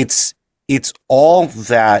it's all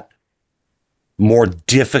that more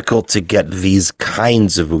difficult to get these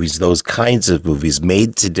kinds of movies, those kinds of movies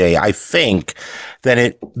made today, I think, than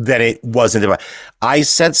it wasn't. I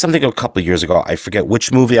said something a couple of years ago. I forget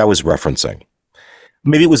which movie I was referencing.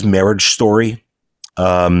 Maybe it was Marriage Story.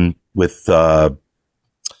 With Adam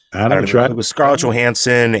Driver, it was Scarlett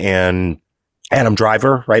Johansson and Adam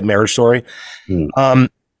Driver, right? Marriage Story.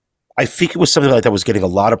 I think it was something like that was getting a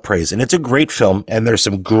lot of praise, and it's a great film, and there's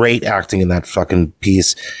some great acting in that fucking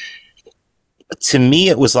piece. To me,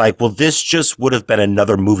 it was like, well, this just would have been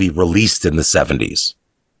another movie released in the 70s.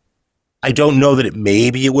 I don't know that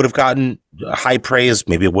maybe it would have gotten high praise,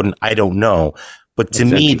 maybe it wouldn't. I don't know. But to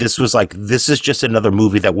me, this was like, this is just another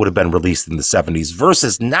movie that would have been released in the 70s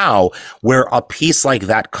versus now where a piece like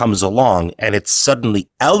that comes along and it's suddenly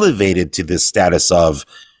elevated to this status of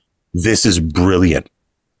this is brilliant.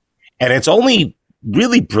 And it's only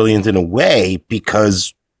really brilliant in a way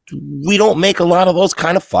because we don't make a lot of those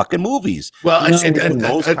kind of fucking movies. Well, I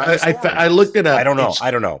looked it up. I don't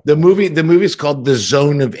know. The movie's called The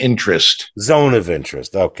Zone of Interest. Zone of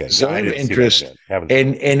Interest. Okay. Zone of Interest. And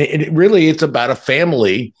it really, it's about a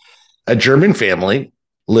family, a German family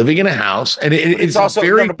living in a house. And it's also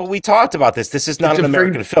very, but we talked about this. This is not an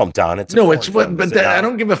American film, Don. It's I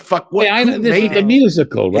don't give a fuck what. Hey, this is a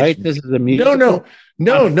musical, right? This is a musical.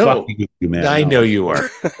 No. I know you are,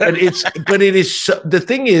 but it is. So, the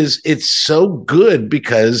thing is, it's so good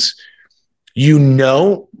because when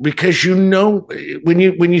you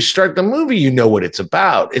start the movie, you know what it's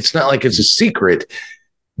about. It's not like it's a secret,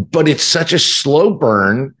 but it's such a slow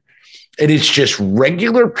burn, and it's just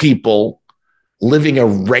regular people living a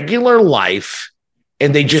regular life,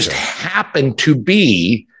 and they just happen to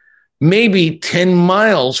be maybe 10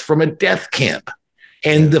 miles from a death camp.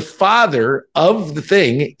 And the father of the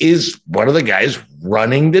thing is one of the guys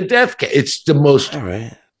running the death camp. It's the most,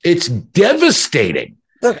 it's devastating.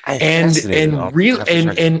 Look, and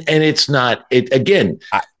it's not, the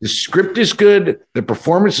script is good. The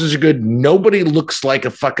performances are good. Nobody looks like a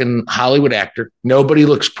fucking Hollywood actor. Nobody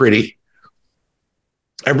looks pretty.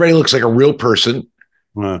 Everybody looks like a real person.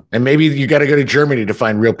 And maybe you got to go to Germany to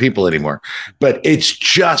find real people anymore, but it's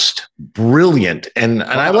just brilliant. And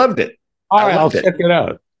I loved it. All right, I'll check it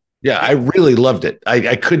out. Yeah, I really loved it.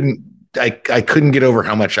 I couldn't get over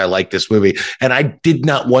how much I liked this movie, and I did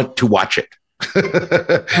not want to watch it.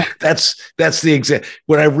 That's the exact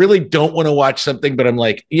when I really don't want to watch something, but I'm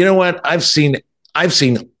like, you know what? I've seen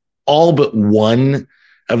all but one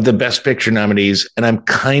of the Best Picture nominees, and I'm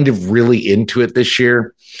kind of really into it this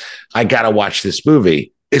year. I gotta watch this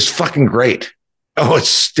movie. It's fucking great. Oh,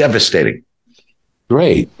 it's devastating.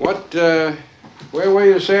 Great. Where were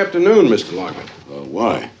you this afternoon, Mr. Lockman?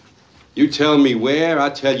 Why? You tell me where,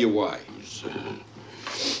 I'll tell you why.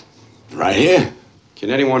 Right here. Can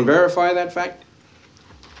anyone verify that fact?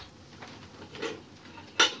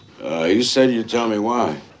 You said you'd tell me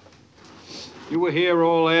why. You were here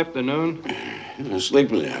all afternoon?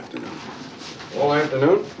 Sleep in the afternoon. All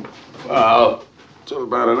afternoon? Well, till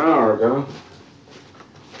about an hour ago.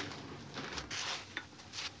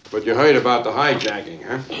 But you heard about the hijacking,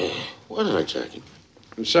 huh? What hijacking?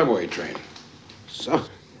 The subway train. So,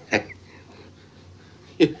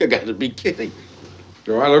 you got to be kidding.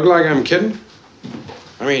 Do I look like I'm kidding?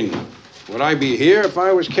 I mean, would I be here if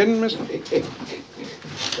I was kidding, mister?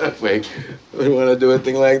 Wait, we want to do a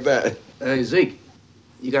thing like that. Hey, Zeke,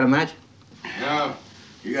 you got a match? No.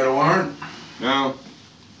 You got a warrant? No.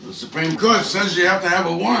 The Supreme Court says you have to have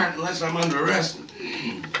a warrant unless I'm under arrest.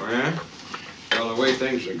 Oh, yeah? Well, the way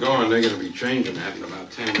things are going, they're going to be changing that in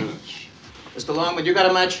about 10 minutes. Mr. Longman, you got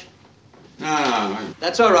a match? No.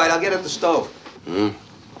 That's all right. I'll get at the stove.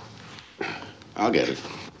 I'll get it.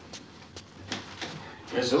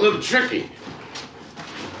 It's a little tricky.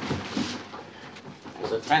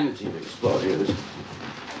 There's a tendency to explode here.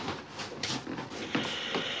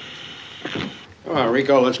 Come on,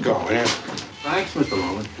 Rico, let's go. Yeah? Thanks, Mr.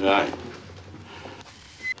 Longman. All right.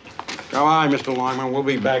 Go on, Mr. Longman. We'll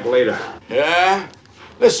be back later. Yeah?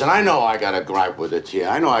 Listen, I know I got a gripe with it here.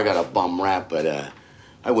 I know I got a bum rap, but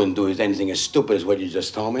I wouldn't do anything as stupid as what you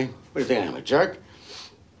just told me. What do you think? I'm a jerk?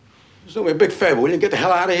 Just do me a big favor. Will you get the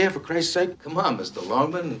hell out of here, for Christ's sake? Come on, Mr.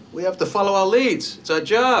 Longman. We have to follow our leads. It's our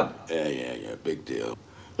job. Yeah. Big deal.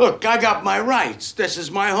 Look, I got my rights. This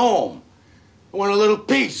is my home. I want a little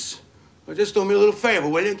peace. Well, just do me a little favor,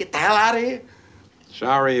 will you? Get the hell out of here.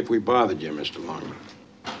 Sorry if we bothered you, Mr. Longman.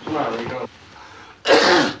 Sorry, Rico.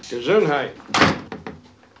 Gesundheit.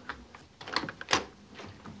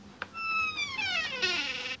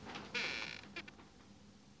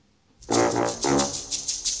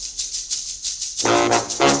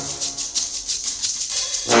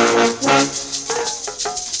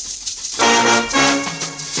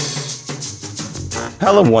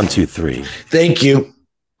 Pelham 123. Thank you.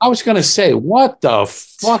 I was going to say, what the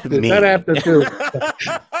fuck does that have to do?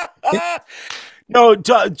 No,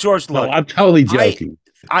 George, look. No, I'm totally joking.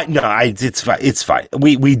 It's fine. It's fine.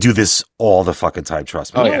 We do this all the fucking time.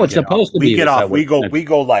 Trust me. Oh, yeah, it's supposed to be. We get off. We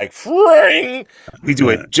go like fring. We do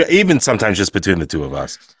it even sometimes just between the two of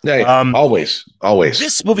us. Yeah, always.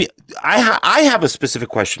 This movie, I have a specific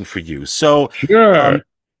question for you. So, sure.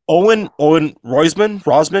 Owen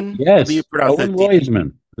Rosman. Yes, Owen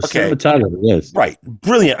Roisman. The cinematographer, yes. Right.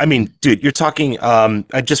 Brilliant. I mean, dude, you're talking,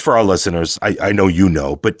 just for our listeners, I know you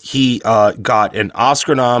know, but he got an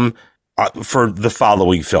Oscar nom for the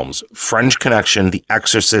following films: French Connection, The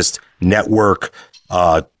Exorcist, Network,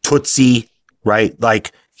 Tootsie, right?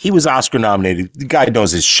 Like, he was Oscar nominated. The guy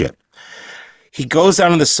knows his shit. He goes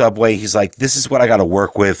down in the subway. He's like, this is what I got to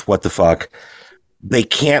work with. What the fuck? They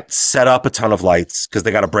can't set up a ton of lights because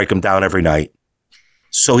they got to break them down every night.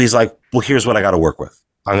 So he's like, well, here's what I got to work with.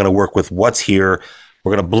 I'm going to work with what's here.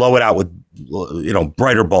 We're going to blow it out with,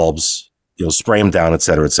 brighter bulbs, spray them down, et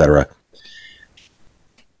cetera, et cetera.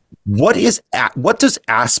 What does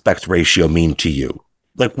aspect ratio mean to you?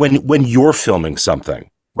 Like when you're filming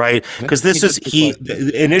something, right? Because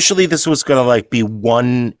initially this was going to like be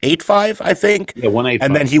 1.85, I think. Yeah, 1.85.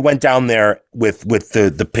 And then he went down there with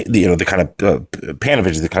the kind of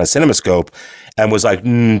Panavision, the kind of CinemaScope, and was like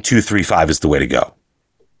 2.35 is the way to go.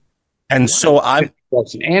 And so I'm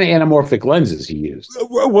anamorphic lenses he used.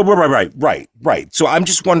 Right. So I'm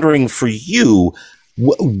just wondering for you,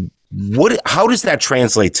 how does that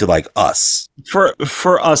translate to like us? For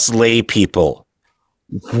us lay people,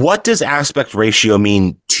 what does aspect ratio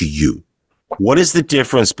mean to you? What is the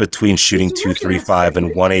difference between shooting 2.35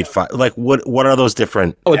 and 1.85? Like what are those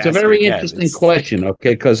different? Oh, it's a very interesting question.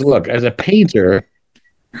 Okay, because look, as a painter,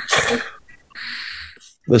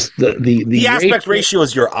 the aspect ratio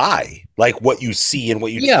is your eye, like what you see and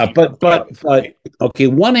what you but okay,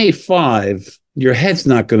 1.85, your head's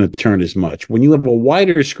not going to turn as much when you have a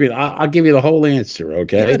wider screen. I'll give you the whole answer.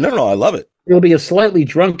 Okay, no, I love it. It'll be a slightly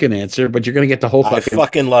drunken answer, but you're going to get the whole I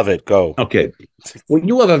fucking love it. Go. Okay, when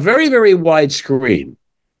you have a very, very wide screen,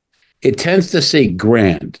 it tends to say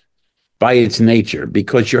grand by its nature,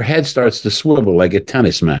 because your head starts to swivel like a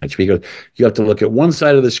tennis match, because you have to look at one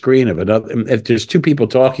side of the screen. If there's two people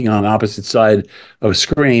talking on opposite side of a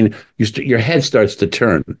screen, your head starts to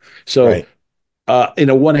turn. So in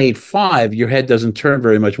a 1.85, your head doesn't turn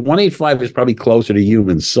very much. 1.85 is probably closer to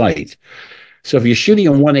human sight. So if you're shooting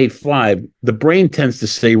in 1.85, the brain tends to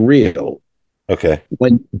stay real. Okay.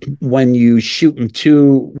 When you shoot in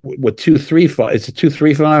 2.35, it's a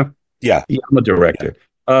 2.35? Yeah. I'm a director.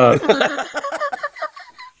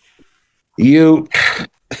 You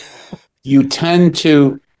tend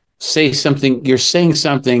to say something, you're saying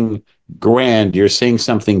something grand, you're saying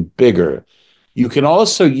something bigger. You can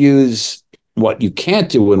also use, what you can't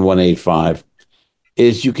do in 1.85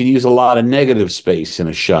 is you can use a lot of negative space in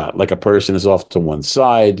a shot, like a person is off to one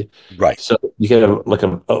side. Right. So you can have like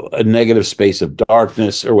a negative space of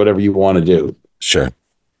darkness or whatever you want to do. Sure.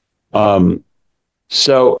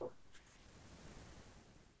 So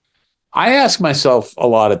I ask myself a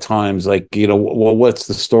lot of times, like, well, what's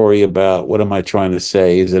the story about? What am I trying to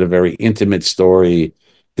say? Is it a very intimate story?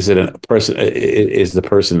 Is it a person? Is the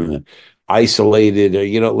person isolated? Or,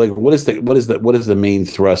 like, what is the main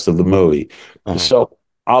thrust of the movie? Uh-huh. So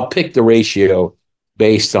I'll pick the ratio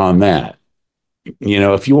based on that.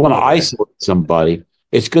 If you want to isolate somebody,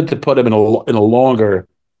 it's good to put them in a longer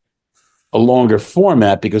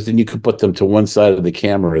format, because then you can put them to one side of the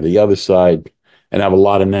camera or the other side and have a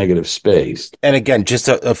lot of negative space. And again, just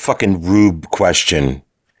a fucking rube question.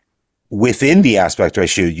 Within the aspect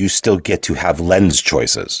ratio, you still get to have lens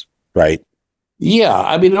choices, right? Yeah.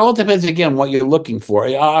 I mean, it all depends, again, what you're looking for.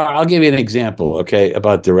 I'll give you an example, okay,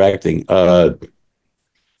 about directing.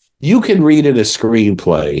 You can read in a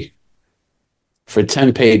screenplay for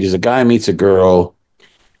 10 pages, a guy meets a girl,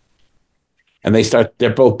 and they're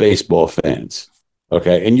both baseball fans,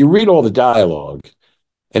 okay? And you read all the dialogue,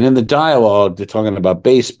 And in the dialogue, they're talking about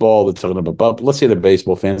baseball. They're talking about, let's say they're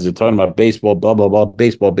baseball fans. They're talking about baseball, blah, blah, blah,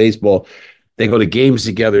 baseball, baseball. They go to games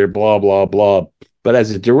together, blah, blah, blah. But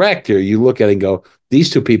as a director, you look at it and go, these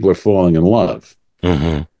two people are falling in love.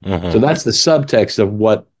 So that's the subtext of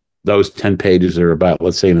what those 10 pages are about,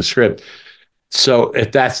 let's say in a script. So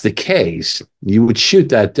if that's the case, you would shoot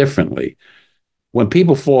that differently. When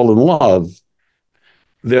people fall in love,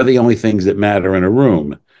 they're the only things that matter in a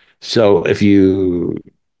room. So if you,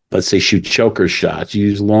 let's say, shoot choker shots, you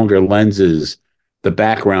use longer lenses, the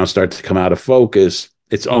background starts to come out of focus.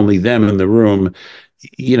 It's only them in the room.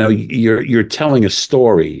 You know, you're telling a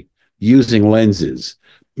story using lenses.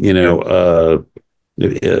 You know,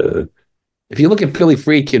 if you look at Billy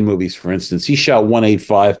Friedkin movies, for instance, he shot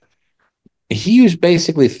 185. He used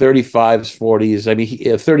basically 35s, 40s. I mean,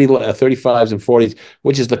 35s and 40s,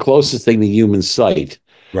 which is the closest thing to human sight.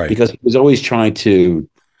 Right. Because he was always trying to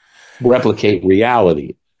replicate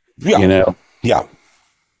reality. Yeah. You know? Yeah.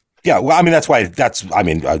 Yeah. Well, I mean, that's why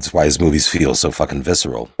his movies feel so fucking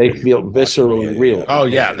visceral. They feel visceral and real. Oh,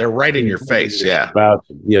 yeah. They're right in your face. Yeah.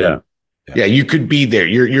 Yeah. You could be there.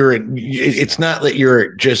 It's not that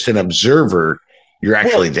you're just an observer. You're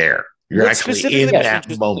actually there. You're actually in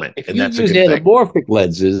that moment. If and you that's use a good anamorphic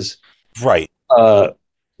lenses, right? The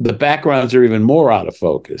backgrounds are even more out of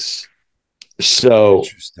focus. So,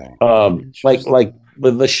 like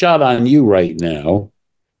with the shot on you right now.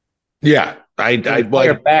 Yeah,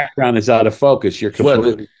 your background is out of focus. You're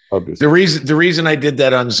completely focused. The reason I did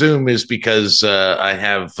that on Zoom is because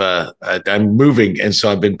I'm moving, and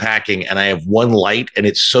so I've been packing, and I have one light, and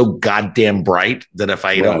it's so goddamn bright that if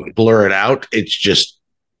I don't blur it out, it's just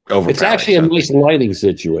overpowering. It's actually a nice lighting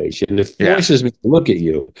situation. It forces me to look at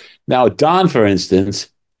you. Now, Don, for instance,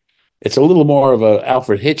 it's a little more of a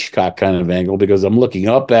Alfred Hitchcock kind of angle because I'm looking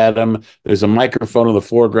up at him. There's a microphone in the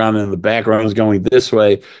foreground and the background is going this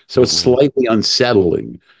way. So it's slightly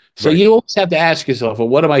unsettling. So you always have to ask yourself, well,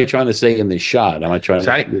 what am I trying to say in this shot? Am I trying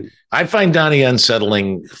to... I find Donnie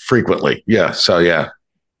unsettling frequently. Yeah. So, yeah.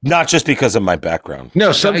 Not just because of my background.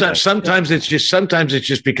 No, sometimes it's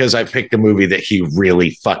just because I picked a movie that he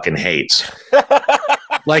really fucking hates.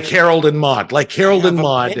 Like Harold and Maude.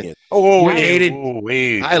 Oh, you hated.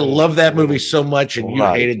 I love that movie so much, and you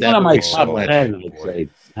hated that movie so much.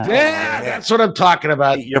 Yeah, that's what I'm talking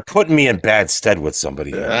about. You're putting me in bad stead with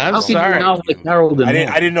somebody. I'm sorry. Harold and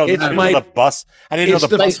I didn't know the bus. I didn't know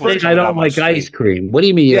the bus. I don't like ice cream. What do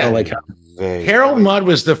you mean you don't like? Harold and Maude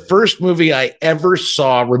was the first movie I ever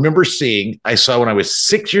remember seeing. I saw when I was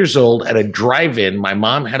 6 years old at a drive-in. My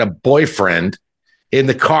mom had a boyfriend in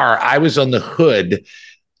the car. I was on the hood.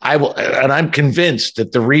 And I'm convinced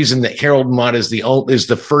that the reason that Harold and Maude is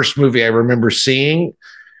the first movie I remember seeing,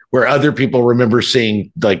 where other people remember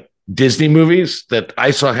seeing like Disney movies, that I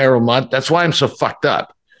saw Harold and Maude. That's why I'm so fucked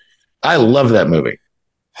up. I love that movie.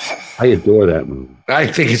 I adore that movie. I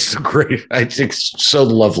think it's great. I think it's so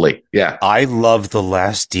lovely. Yeah. I love The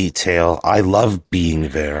Last Detail. I love being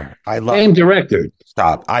there. Same director.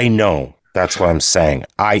 Stop. I know. That's what I'm saying.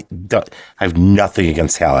 I have nothing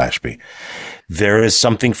against Hal Ashby. There is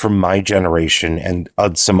something from my generation and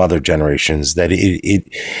some other generations that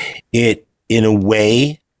it in a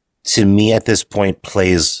way, to me at this point,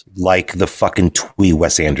 plays like the fucking twee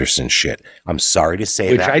Wes Anderson shit. I'm sorry to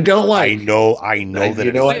say that. Which I don't like. I know that.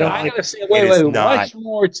 You know what? I gotta say, wait.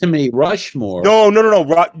 Rushmore to me. Rushmore. No.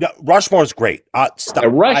 Rushmore's great. Stop.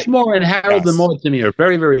 Rushmore and Harold and Maude to me are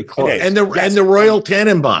very, very close. Okay. And the Royal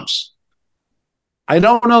Tenenbaums. I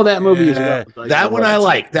don't know that movie as well. That one I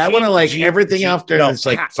like. Everything after it's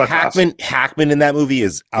like Hackman in that movie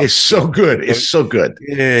is so good. It's so good.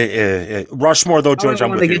 Rushmore though, George,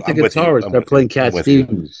 I'm with you. I'm with you. They're playing Cat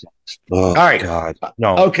Stevens. All right. God.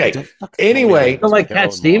 No. Okay. Anyway, you don't like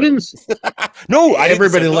Cat Stevens? No,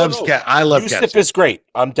 everybody loves Cat. I love Yusuf Cat. Yusuf is great.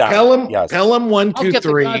 I'm down. Pelham 1, 2, 3. I'll get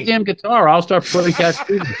the goddamn guitar. I'll start putting Cat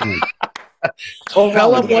Stevens in.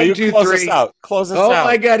 Pelham 1, 2, 3. Close us out. Oh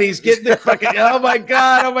my God, he's getting the fucking. Oh my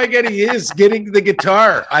God, he is getting the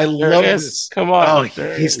guitar. I love this. Come on. Oh,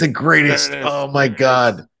 he's the greatest. Oh my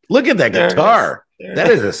God, look at that guitar. That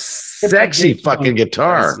is a sexy fucking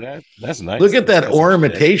guitar. That's nice. Look at that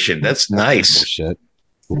ornamentation. That's nice. Shit.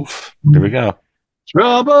 Oof. Here we go.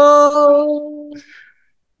 Trouble.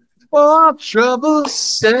 Oh, trouble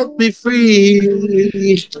set me free.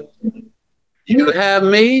 You have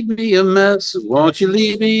made me a mess. Won't you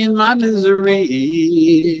leave me in my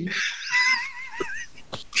misery?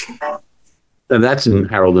 And that's in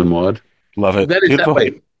Harold and Maude. Love it. That is that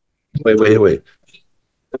way. Wait.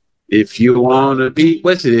 If you want to be,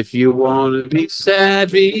 what's it? If you want to be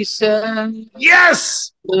sad, be sad.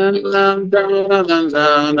 Yes.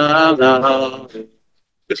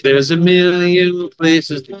 If 'Cause there's a million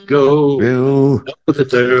places to go. But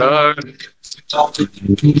there are.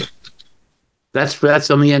 That's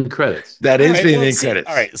on the end credits. That is the end credits.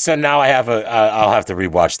 All right, so now I'll have to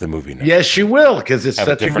rewatch the movie now. Yes, you will, because it's Have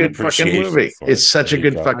such a different good fucking movie. appreciation for It's it. such a There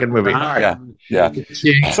you good go. fucking movie. All right. Yeah.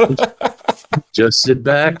 Just sit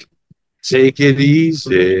back, take it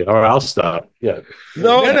easy, or I'll stop. Yeah.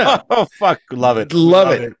 No. Oh, fuck. Love it.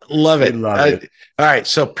 Love it. Love it. Love it. All right.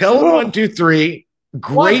 So Pelham 1, 2, 3.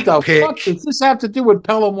 Great what the pick. fuck does this have to do with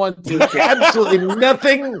Pelham 1, 2, 3? Absolutely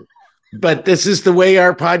nothing. But this is the way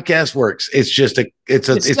our podcast works. It's just it's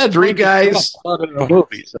three guys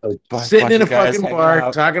sitting in a fucking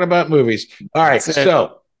bar talking about movies. All right.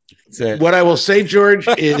 So what I will say, George,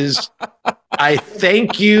 is I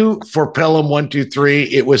thank you for Pelham 1, 2, 3.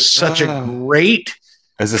 It was such a great.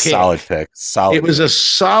 It was a pick. solid pick. It was a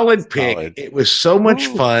solid pick. Solid. It was so much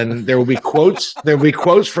fun. There will be quotes. There will be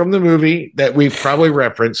quotes from the movie that we've probably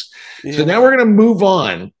referenced. Yeah. So now we're going to move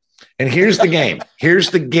on. And here's the game. Here's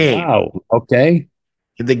the game. Wow. Okay.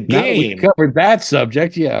 The Now that we game. covered that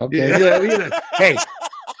subject. Yeah. Okay. Hey,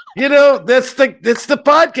 that's the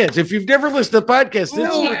podcast. If you've never listened to the podcast, this is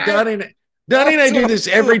what Donnie and I do this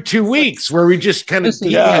every 2 weeks, where we just kind of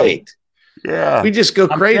deviate. Yeah. We just go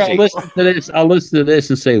crazy. I'll listen to this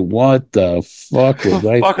and say, "What the fuck was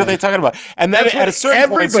I? Fuck are they talking about?" And then at a certain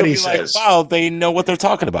point, everybody says, says. "Wow, they know what they're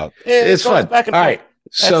talking about." It's fun. Back and All forth. right.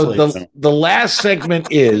 So the last segment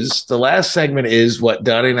is what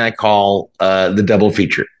Donnie and I call the double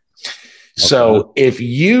feature. So if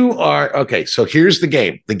you are so here's the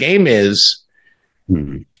game. The game is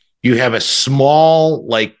you have a small,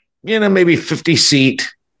 maybe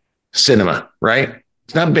 50-seat cinema, right?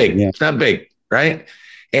 It's not big. Yeah. It's not big, right?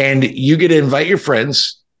 And you get to invite your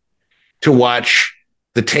friends to watch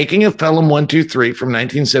The Taking of Pelham 1, 2, 3 from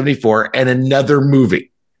 1974 and another movie.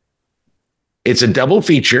 It's a double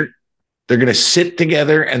feature. They're going to sit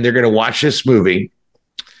together and they're going to watch this movie.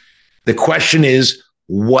 The question is,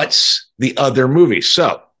 what's the other movie?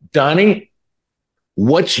 So, Donnie,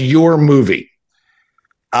 what's your movie?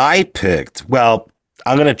 I picked, I'm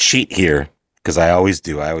going to cheat here because I always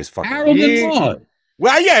do. I always fucking Harold and Maude.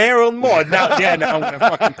 Well, yeah, Harold and Maude. Now I'm going to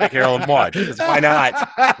fucking pick Harold and Maude. Why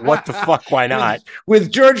not? What the fuck? Why not?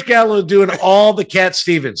 With George Gallo doing all the Cat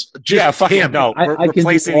Stevens. Just fucking him. no. We're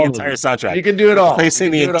replacing the entire soundtrack. You can do it all. Replacing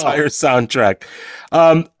the entire soundtrack.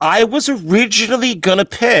 I was originally going to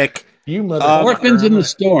pick you motherfucker. Orphans in the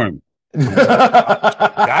Storm.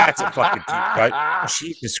 That's a fucking deep cut.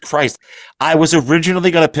 Jesus Christ. I was originally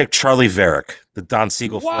going to pick Charlie Varick, the Don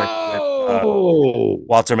Siegel flick with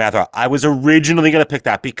Walter Matthau. I was originally going to pick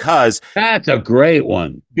that because that's a great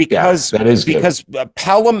one. Because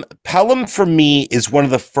Pelham for me is one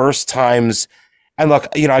of the first times. And look,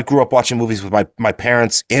 I grew up watching movies with my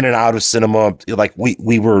parents in and out of cinema. Like I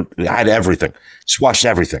had everything, just watched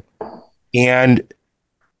everything. And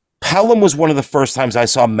Pelham was one of the first times I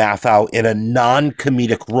saw Matthau in a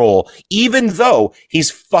non-comedic role, even though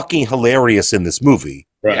he's fucking hilarious in this movie.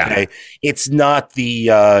 Right. Okay? It's not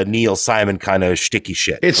the Neil Simon kind of shticky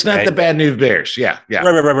shit. It's not the Bad News Bears. Yeah.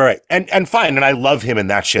 Right. And fine. And I love him in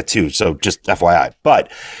that shit too. So just FYI.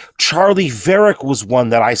 But Charlie Varick was one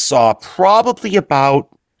that I saw probably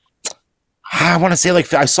about, I want to say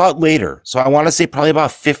I saw it later. So I want to say probably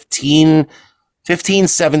about 15,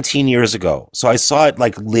 17 years ago. So I saw it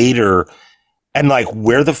later, and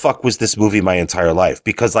where the fuck was this movie my entire life?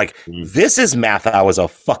 Because this is Matthau as a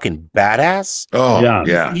fucking badass. Oh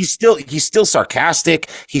yeah. He's still sarcastic.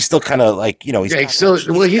 He's still kind of he's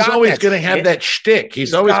always going to have that shtick.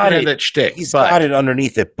 He's always going to have that shtick. He's got it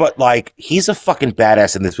underneath it. But he's a fucking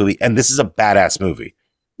badass in this movie, and this is a badass movie.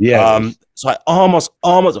 Yeah. So I almost,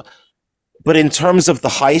 but in terms of the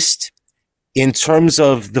heist, in terms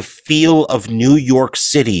of the feel of New York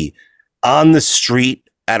City on the street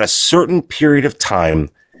at a certain period of time,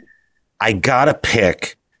 I gotta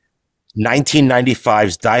pick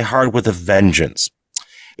 1995's Die Hard with a Vengeance.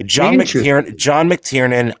 John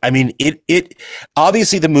McTiernan. I mean, it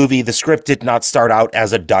obviously the script did not start out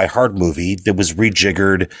as a Die Hard movie that was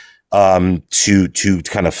rejiggered to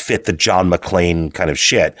kind of fit the John McClane kind of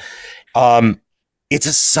shit. It's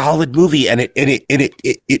a solid movie, and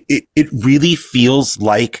it really feels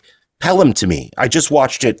like Pelham to me. I just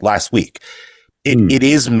watched it last week. It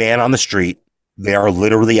is man on the street. They are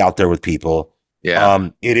literally out there with people. Yeah.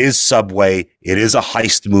 It is Subway. It is a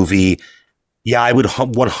heist movie. Yeah, I would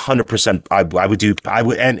 100%. I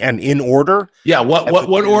would, and in order. Yeah. What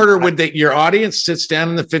order would your audience sits down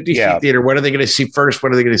in the 50-seat theater? What are they going to see first?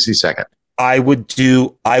 What are they going to see second? I would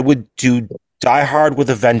do Die Hard with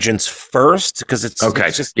a Vengeance first because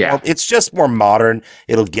it's just more modern.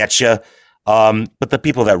 It'll get you. But the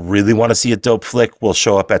people that really want to see a dope flick will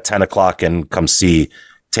show up at 10 o'clock and come see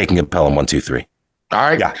Taking of Pelham 1, 2, 3. All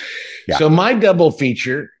right. Yeah. So my double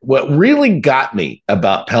feature, what really got me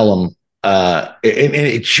about Pelham, and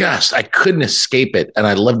it just, I couldn't escape it. And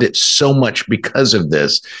I loved it so much because of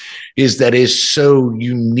this, is that is so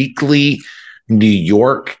uniquely New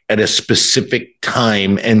York at a specific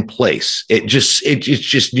time and place. It's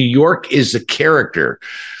just New York is a character.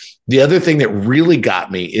 The other thing that really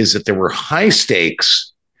got me is that there were high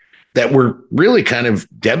stakes that were really kind of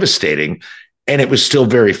devastating, and it was still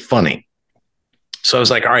very funny. So I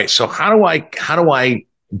was like, all right, so how do I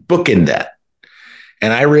bookend that?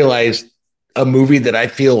 And I realized a movie that I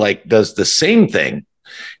feel like does the same thing.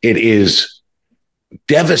 It is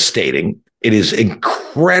devastating. It is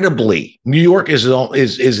incredibly, New York is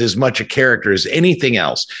as much a character as anything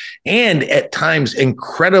else. And at times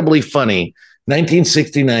incredibly funny,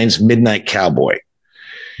 1969's Midnight Cowboy.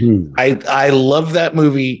 I love that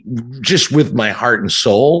movie just with my heart and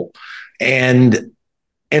soul. And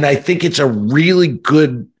I think it's a really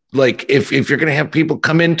good, like, if you're going to have people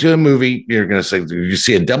come into a movie, you're going to say, you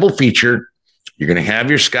see a double feature, you're going to have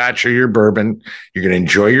your scotch or your bourbon, you're going to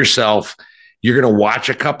enjoy yourself. You're going to watch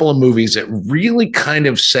a couple of movies that really kind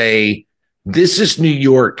of say, this is New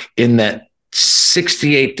York in that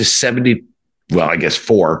 68 to 70, well, I guess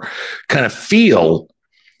 4 kind of feel.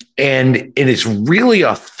 And it's really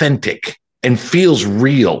authentic and feels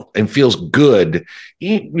real and feels good.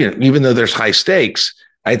 Even though there's high stakes,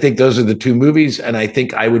 I think those are the two movies. And I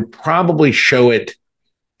think I would probably show it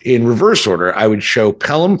in reverse order. I would show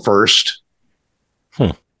Pelham first,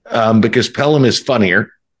 because Pelham is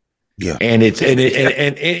funnier. Yeah, and it's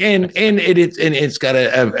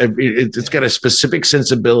got a specific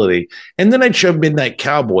sensibility. And then I'd show Midnight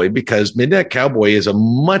Cowboy, because Midnight Cowboy is a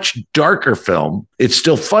much darker film. It's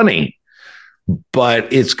still funny,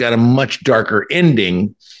 but it's got a much darker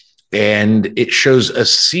ending, and it shows a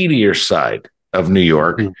seedier side of New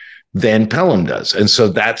York than Pelham does. And so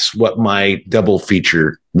that's what my double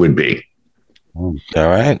feature would be. All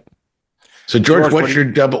right. So George, what's your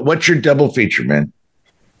double feature, man?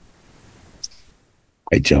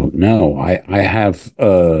 I don't know. I have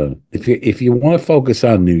if you want to focus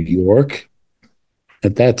on New York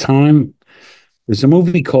at that time, there's a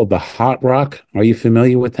movie called The Hot Rock. Are you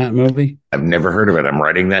familiar with that movie? I've never heard of it. I'm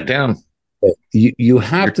writing that down. You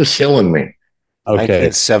have You're to killing me. Okay.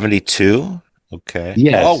 1972. Okay.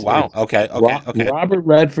 Yes. Oh wow. Okay. Robert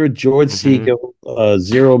Redford, George Siegel,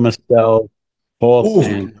 Zero Mostel,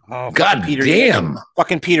 Paul. God damn.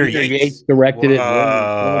 Fucking Peter Yates directed it.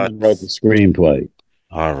 Roman wrote the screenplay.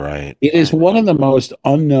 All right. It is one of the most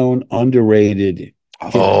unknown, underrated,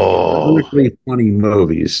 wonderfully funny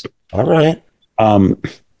movies. All right.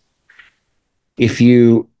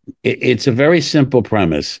 It's a very simple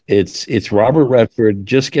premise. It's Robert Redford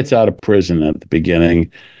just gets out of prison at the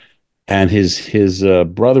beginning, and his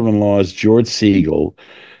brother-in-law is George Siegel,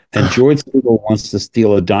 and George Siegel wants to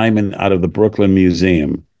steal a diamond out of the Brooklyn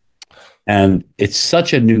Museum, and it's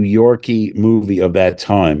such a New Yorkie movie of that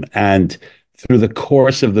time, and through the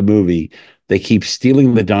course of the movie, they keep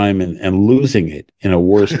stealing the diamond and losing it in a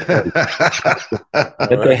worse place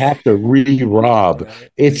that they have to re-rob.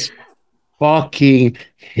 It's fucking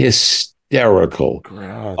hysterical.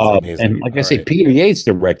 And like I say, Peter Yates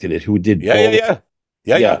directed it, who did Yeah.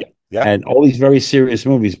 And all these very serious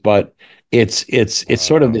movies, but it's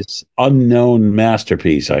sort of this unknown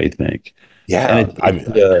masterpiece, I think. Yeah, I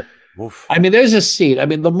mean, there's a scene. I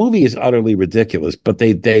mean, the movie is utterly ridiculous, but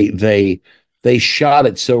they shot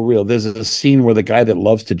it so real. There's a scene where the guy that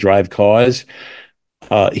loves to drive cars,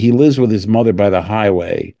 he lives with his mother by the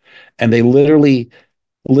highway, and they literally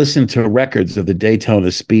listen to records of the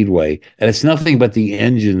Daytona Speedway, and it's nothing but the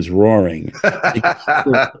engines roaring.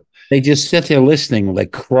 They just sit there listening,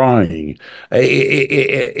 like crying.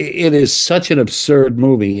 It is such an absurd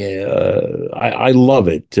movie. I love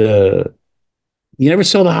it. You never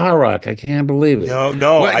saw The Hot Rock? I can't believe it.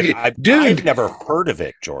 No, I've never heard of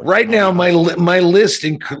it, George. Right now, my list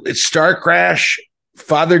includes Star Crash,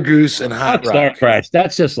 Father Goose, and Hot Rock. Star Crash.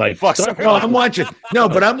 That's just like fuck. I'm watching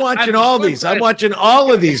all these. I'm watching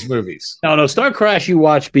all of these movies. No, Star Crash you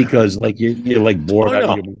watch because like you're like bored.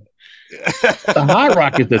 Oh, no. The Hot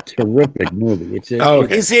Rock is a terrific movie. Is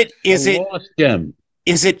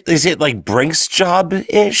it like Brink's Job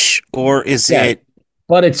ish, or is it?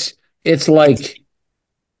 But it's like,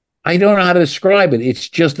 I don't know how to describe it. It's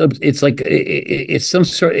just it's like it's some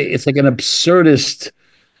sort. It's like an absurdist.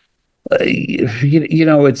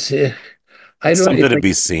 It's I don't something to like,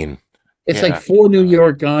 be seen. It's like 4 New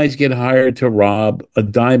York guys get hired to rob a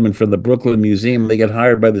diamond from the Brooklyn Museum. They get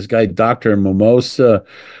hired by this guy, Dr. Mimosa,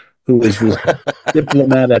 who is this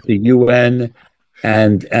diplomat at the UN,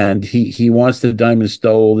 and he wants the diamond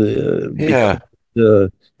stole. I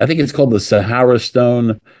think it's called the Sahara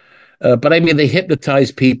Stone. But I mean, they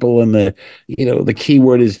hypnotize people, and the key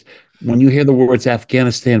word is when you hear the words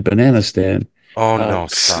Afghanistan, Bananistan. Oh no!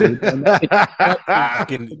 Stop.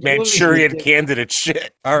 Manchurian Candidate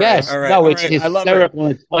shit. All right, yes, all right, no, all it's right. hysterical.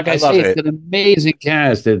 It's, like I say, it's an amazing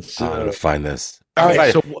cast. It's I'm gonna find this. All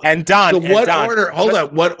right, so and Don. So what Don, order? Hold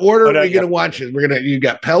on. What order are we going to watch it? You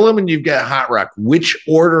got Pelham and you've got Hot Rock. Which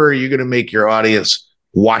order are you going to make your audience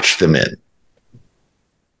watch them in?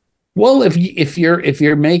 Well, if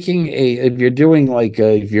you're making if you're doing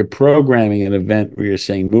if you're programming an event where you're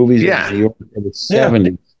saying movies in New York in the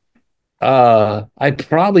 70s, I'd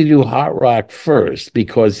probably do Hot Rock first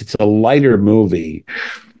because it's a lighter movie,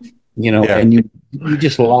 and you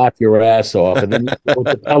just laugh your ass off, and then you go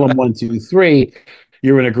to Pelham 1, 2, 3,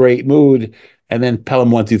 you're in a great mood, and then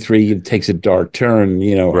Pelham 1, 2, 3 takes a dark turn,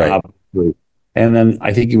 right. Obviously. And then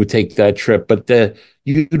I think you would take that trip, but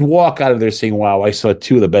you'd walk out of there saying, "Wow, I saw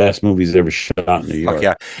two of the best movies ever shot in New York."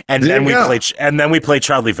 Yeah, and then we play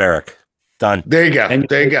Charlie Varick. Done. There you go.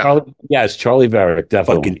 There you go. Yes, Charlie Varick,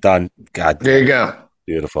 definitely. Fucking done. God. There you go.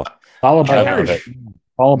 Beautiful. All about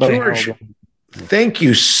George. Thank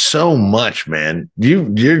you so much, man.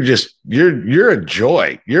 You're a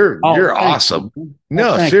joy. You're awesome.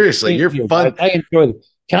 No, seriously, you're fun. I enjoyed it.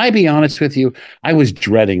 Can I be honest with you? I was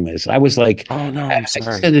dreading this. I was like, oh no, I'm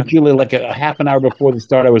sorry. I said to Julie like a half an hour before the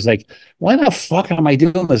start. I was like, why the fuck am I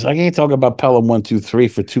doing this? I can't talk about Pelham 1, 2, 3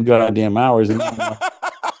 for 2 goddamn hours. And what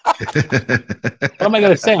am I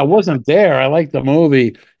going to say? I wasn't there. I liked the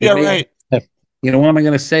movie. Right. What am I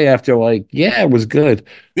going to say after it was good?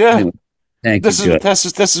 Yeah. Anyway, thank you.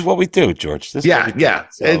 This is what we do, George. So,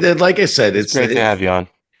 and like I said, it's great to have you on.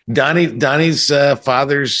 Donnie's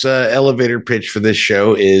father's elevator pitch for this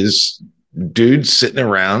show is dudes sitting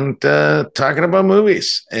around talking about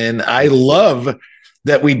movies, and I love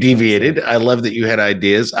that we deviated. I love that you had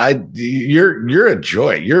ideas. You're a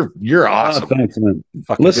joy. You're awesome. Oh, thanks, man.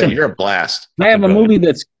 Listen, you're a blast. I have a movie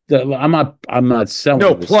that's I'm not selling.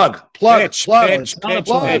 No, plug. Pitch. Do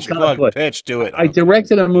it. I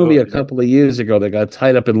directed a movie a couple of years ago that got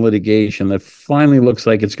tied up in litigation that finally looks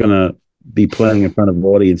like it's going to be playing in front of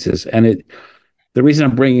audiences. And the reason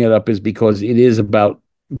I'm bringing it up is because it is about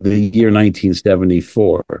the year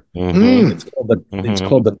 1974. Mm-hmm. It's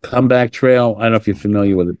called The Comeback Trail. I don't know if you're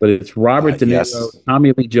familiar with it, but it's Robert De Niro, yes.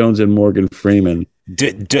 Tommy Lee Jones, and Morgan Freeman.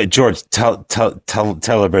 George, tell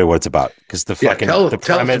everybody what it's about, because the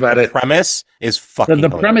premise is fucking.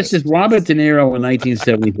 The premise is Robert De Niro in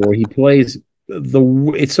 1974. He plays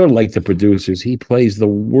it's sort of like The Producers. He plays the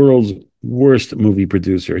world's worst movie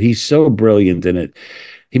producer. He's so brilliant in it.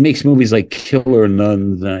 He makes movies like Killer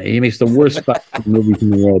Nuns. He makes the worst movies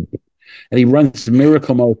in the world, and he runs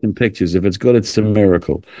Miracle Motion Pictures. If it's good, it's a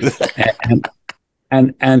miracle.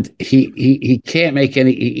 And he can't make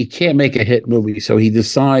a hit movie, so he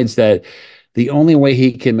decides that the only way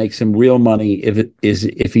he can make some real money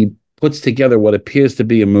if he puts together what appears to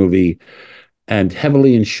be a movie and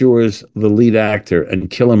heavily insures the lead actor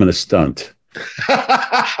and kill him in a stunt.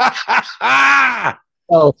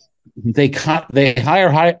 So they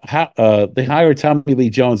hire Tommy Lee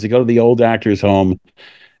Jones to go to the old actor's home,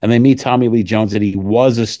 and they meet Tommy Lee Jones, and he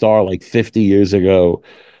was a star like 50 years ago.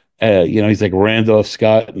 He's like Randolph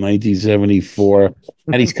Scott in 1974,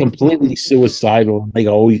 and he's completely suicidal. They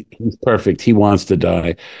go, he's perfect. He wants to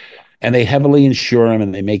die. And they heavily insure him,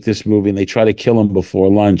 and they make this movie, and they try to kill him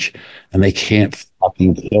before lunch, and they can't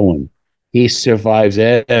fucking kill him. He survives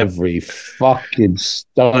every fucking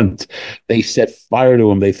stunt. They set fire to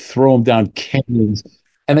him. They throw him down canyons,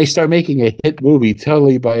 and they start making a hit movie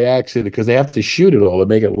totally by accident because they have to shoot it all to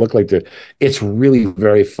make it look like it's really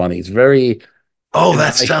very funny. It's very... Oh,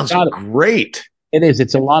 that sounds great. It is.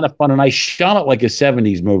 It's a lot of fun. And I shot it like a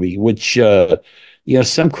 70s movie, which,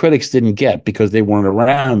 some critics didn't get because they weren't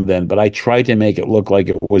around then. But I tried to make it look like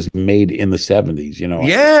it was made in the 70s,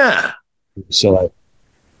 Yeah. So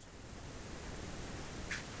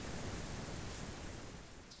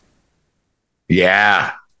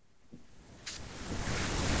Yeah.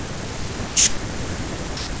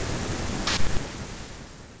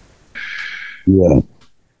 Yeah.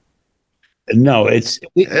 No,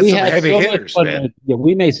 we had so much fun. Man. Yeah,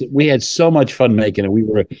 we had so much fun making it.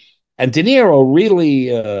 And De Niro really,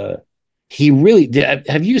 he really did.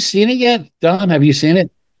 Have you seen it yet, Don? Have you seen it?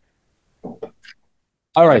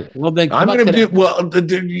 All right. Well, then I'm going to do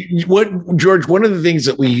what, George. One of the things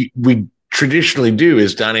that we traditionally do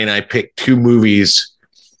is Donnie and I pick 2 movies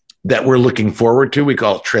that we're looking forward to. We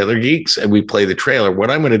call it Trailer Geeks, and we play the trailer.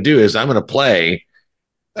 What I'm going to do is I'm going to play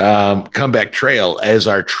Comeback Trail as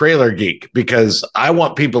our trailer geek because I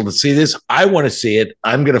want people to see this. I want to see it.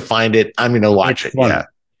 I'm going to find it. I'm going to watch it. Fun. Yeah.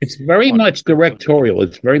 It's very much directorial.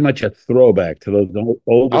 It's very much a throwback to those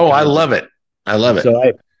old. Oh, I love it. I love it. So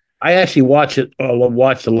I actually watched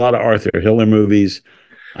a lot of Arthur Hiller movies.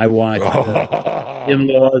 I watched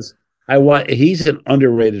In-Laws. He's an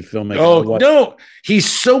underrated filmmaker. Oh, no,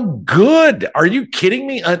 he's so good. Are you kidding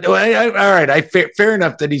me? All right. Fair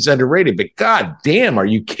enough that he's underrated, but God damn, are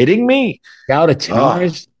you kidding me? Out of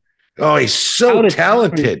Towers. Oh, he's so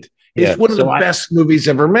talented. It's one of the best movies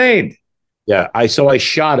ever made. Yeah, I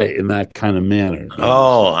shot it in that kind of manner.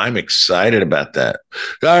 Oh, I'm excited about that.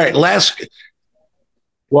 All right,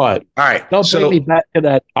 What? All right. Don't bring me back to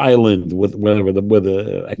that island with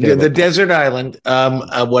the desert island.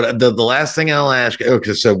 What the last thing I'll ask?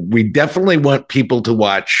 Okay, so we definitely want people to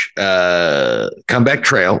watch Comeback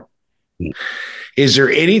Trail. Is there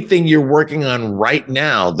anything you're working on right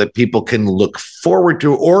now that people can look forward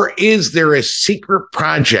to, or is there a secret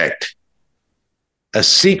project? A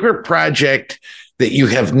secret project that you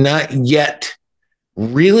have not yet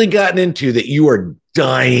really gotten into that you are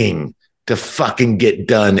dying to fucking get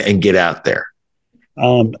done and get out there?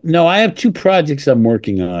 No, I have two projects I'm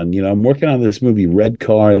working on. I'm working on this movie Red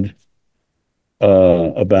Card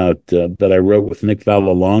about that I wrote with Nick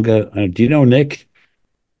Vallelonga. Do you know Nick?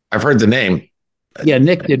 I've heard the name. Yeah,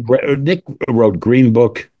 Nick wrote Green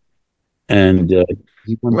Book, and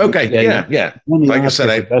he won, yeah. Like I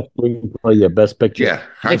said, best picture. Yeah,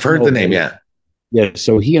 I've heard the name. Yeah.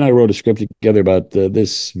 So he and I wrote a script together about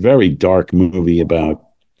this very dark movie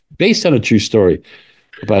based on a true story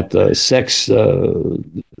about sex,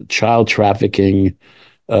 child trafficking.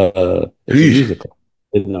 It's a musical.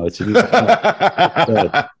 No, it's a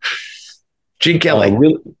musical. Gene Kelly.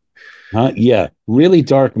 Really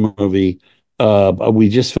dark movie. We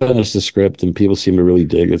just finished the script and people seem to really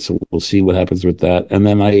dig it. So we'll see what happens with that. And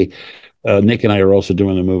then Nick and I are also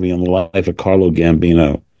doing a movie on the life of Carlo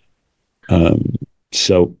Gambino.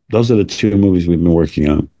 So those are the two movies we've been working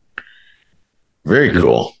on. Very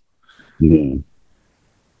cool. Yeah.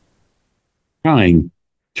 Trying.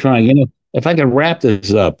 If I could wrap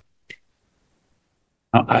this up,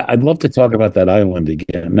 I'd love to talk about that island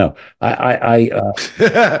again. No, yeah,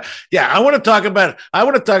 I want to talk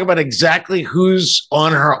about exactly who's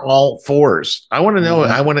on her all fours. I want to know.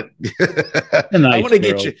 I want to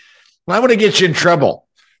get you. I want to get you in trouble.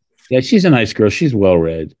 Yeah, she's a nice girl. She's well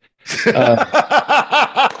read.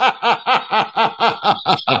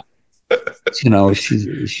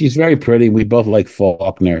 She's very pretty. We both like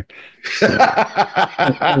Faulkner. So,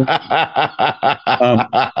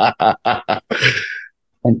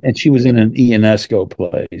 and she was in an Ionesco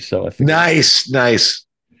play. So I think nice.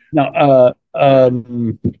 Now,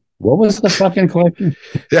 what was the fucking question?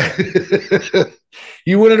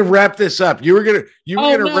 You wanted to wrap this up. You were gonna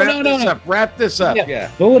wrap this up. Wrap this up. Yeah.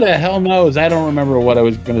 Who the hell knows? I don't remember what I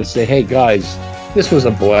was gonna say. Hey guys, this was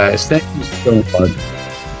a blast. Thank you so much.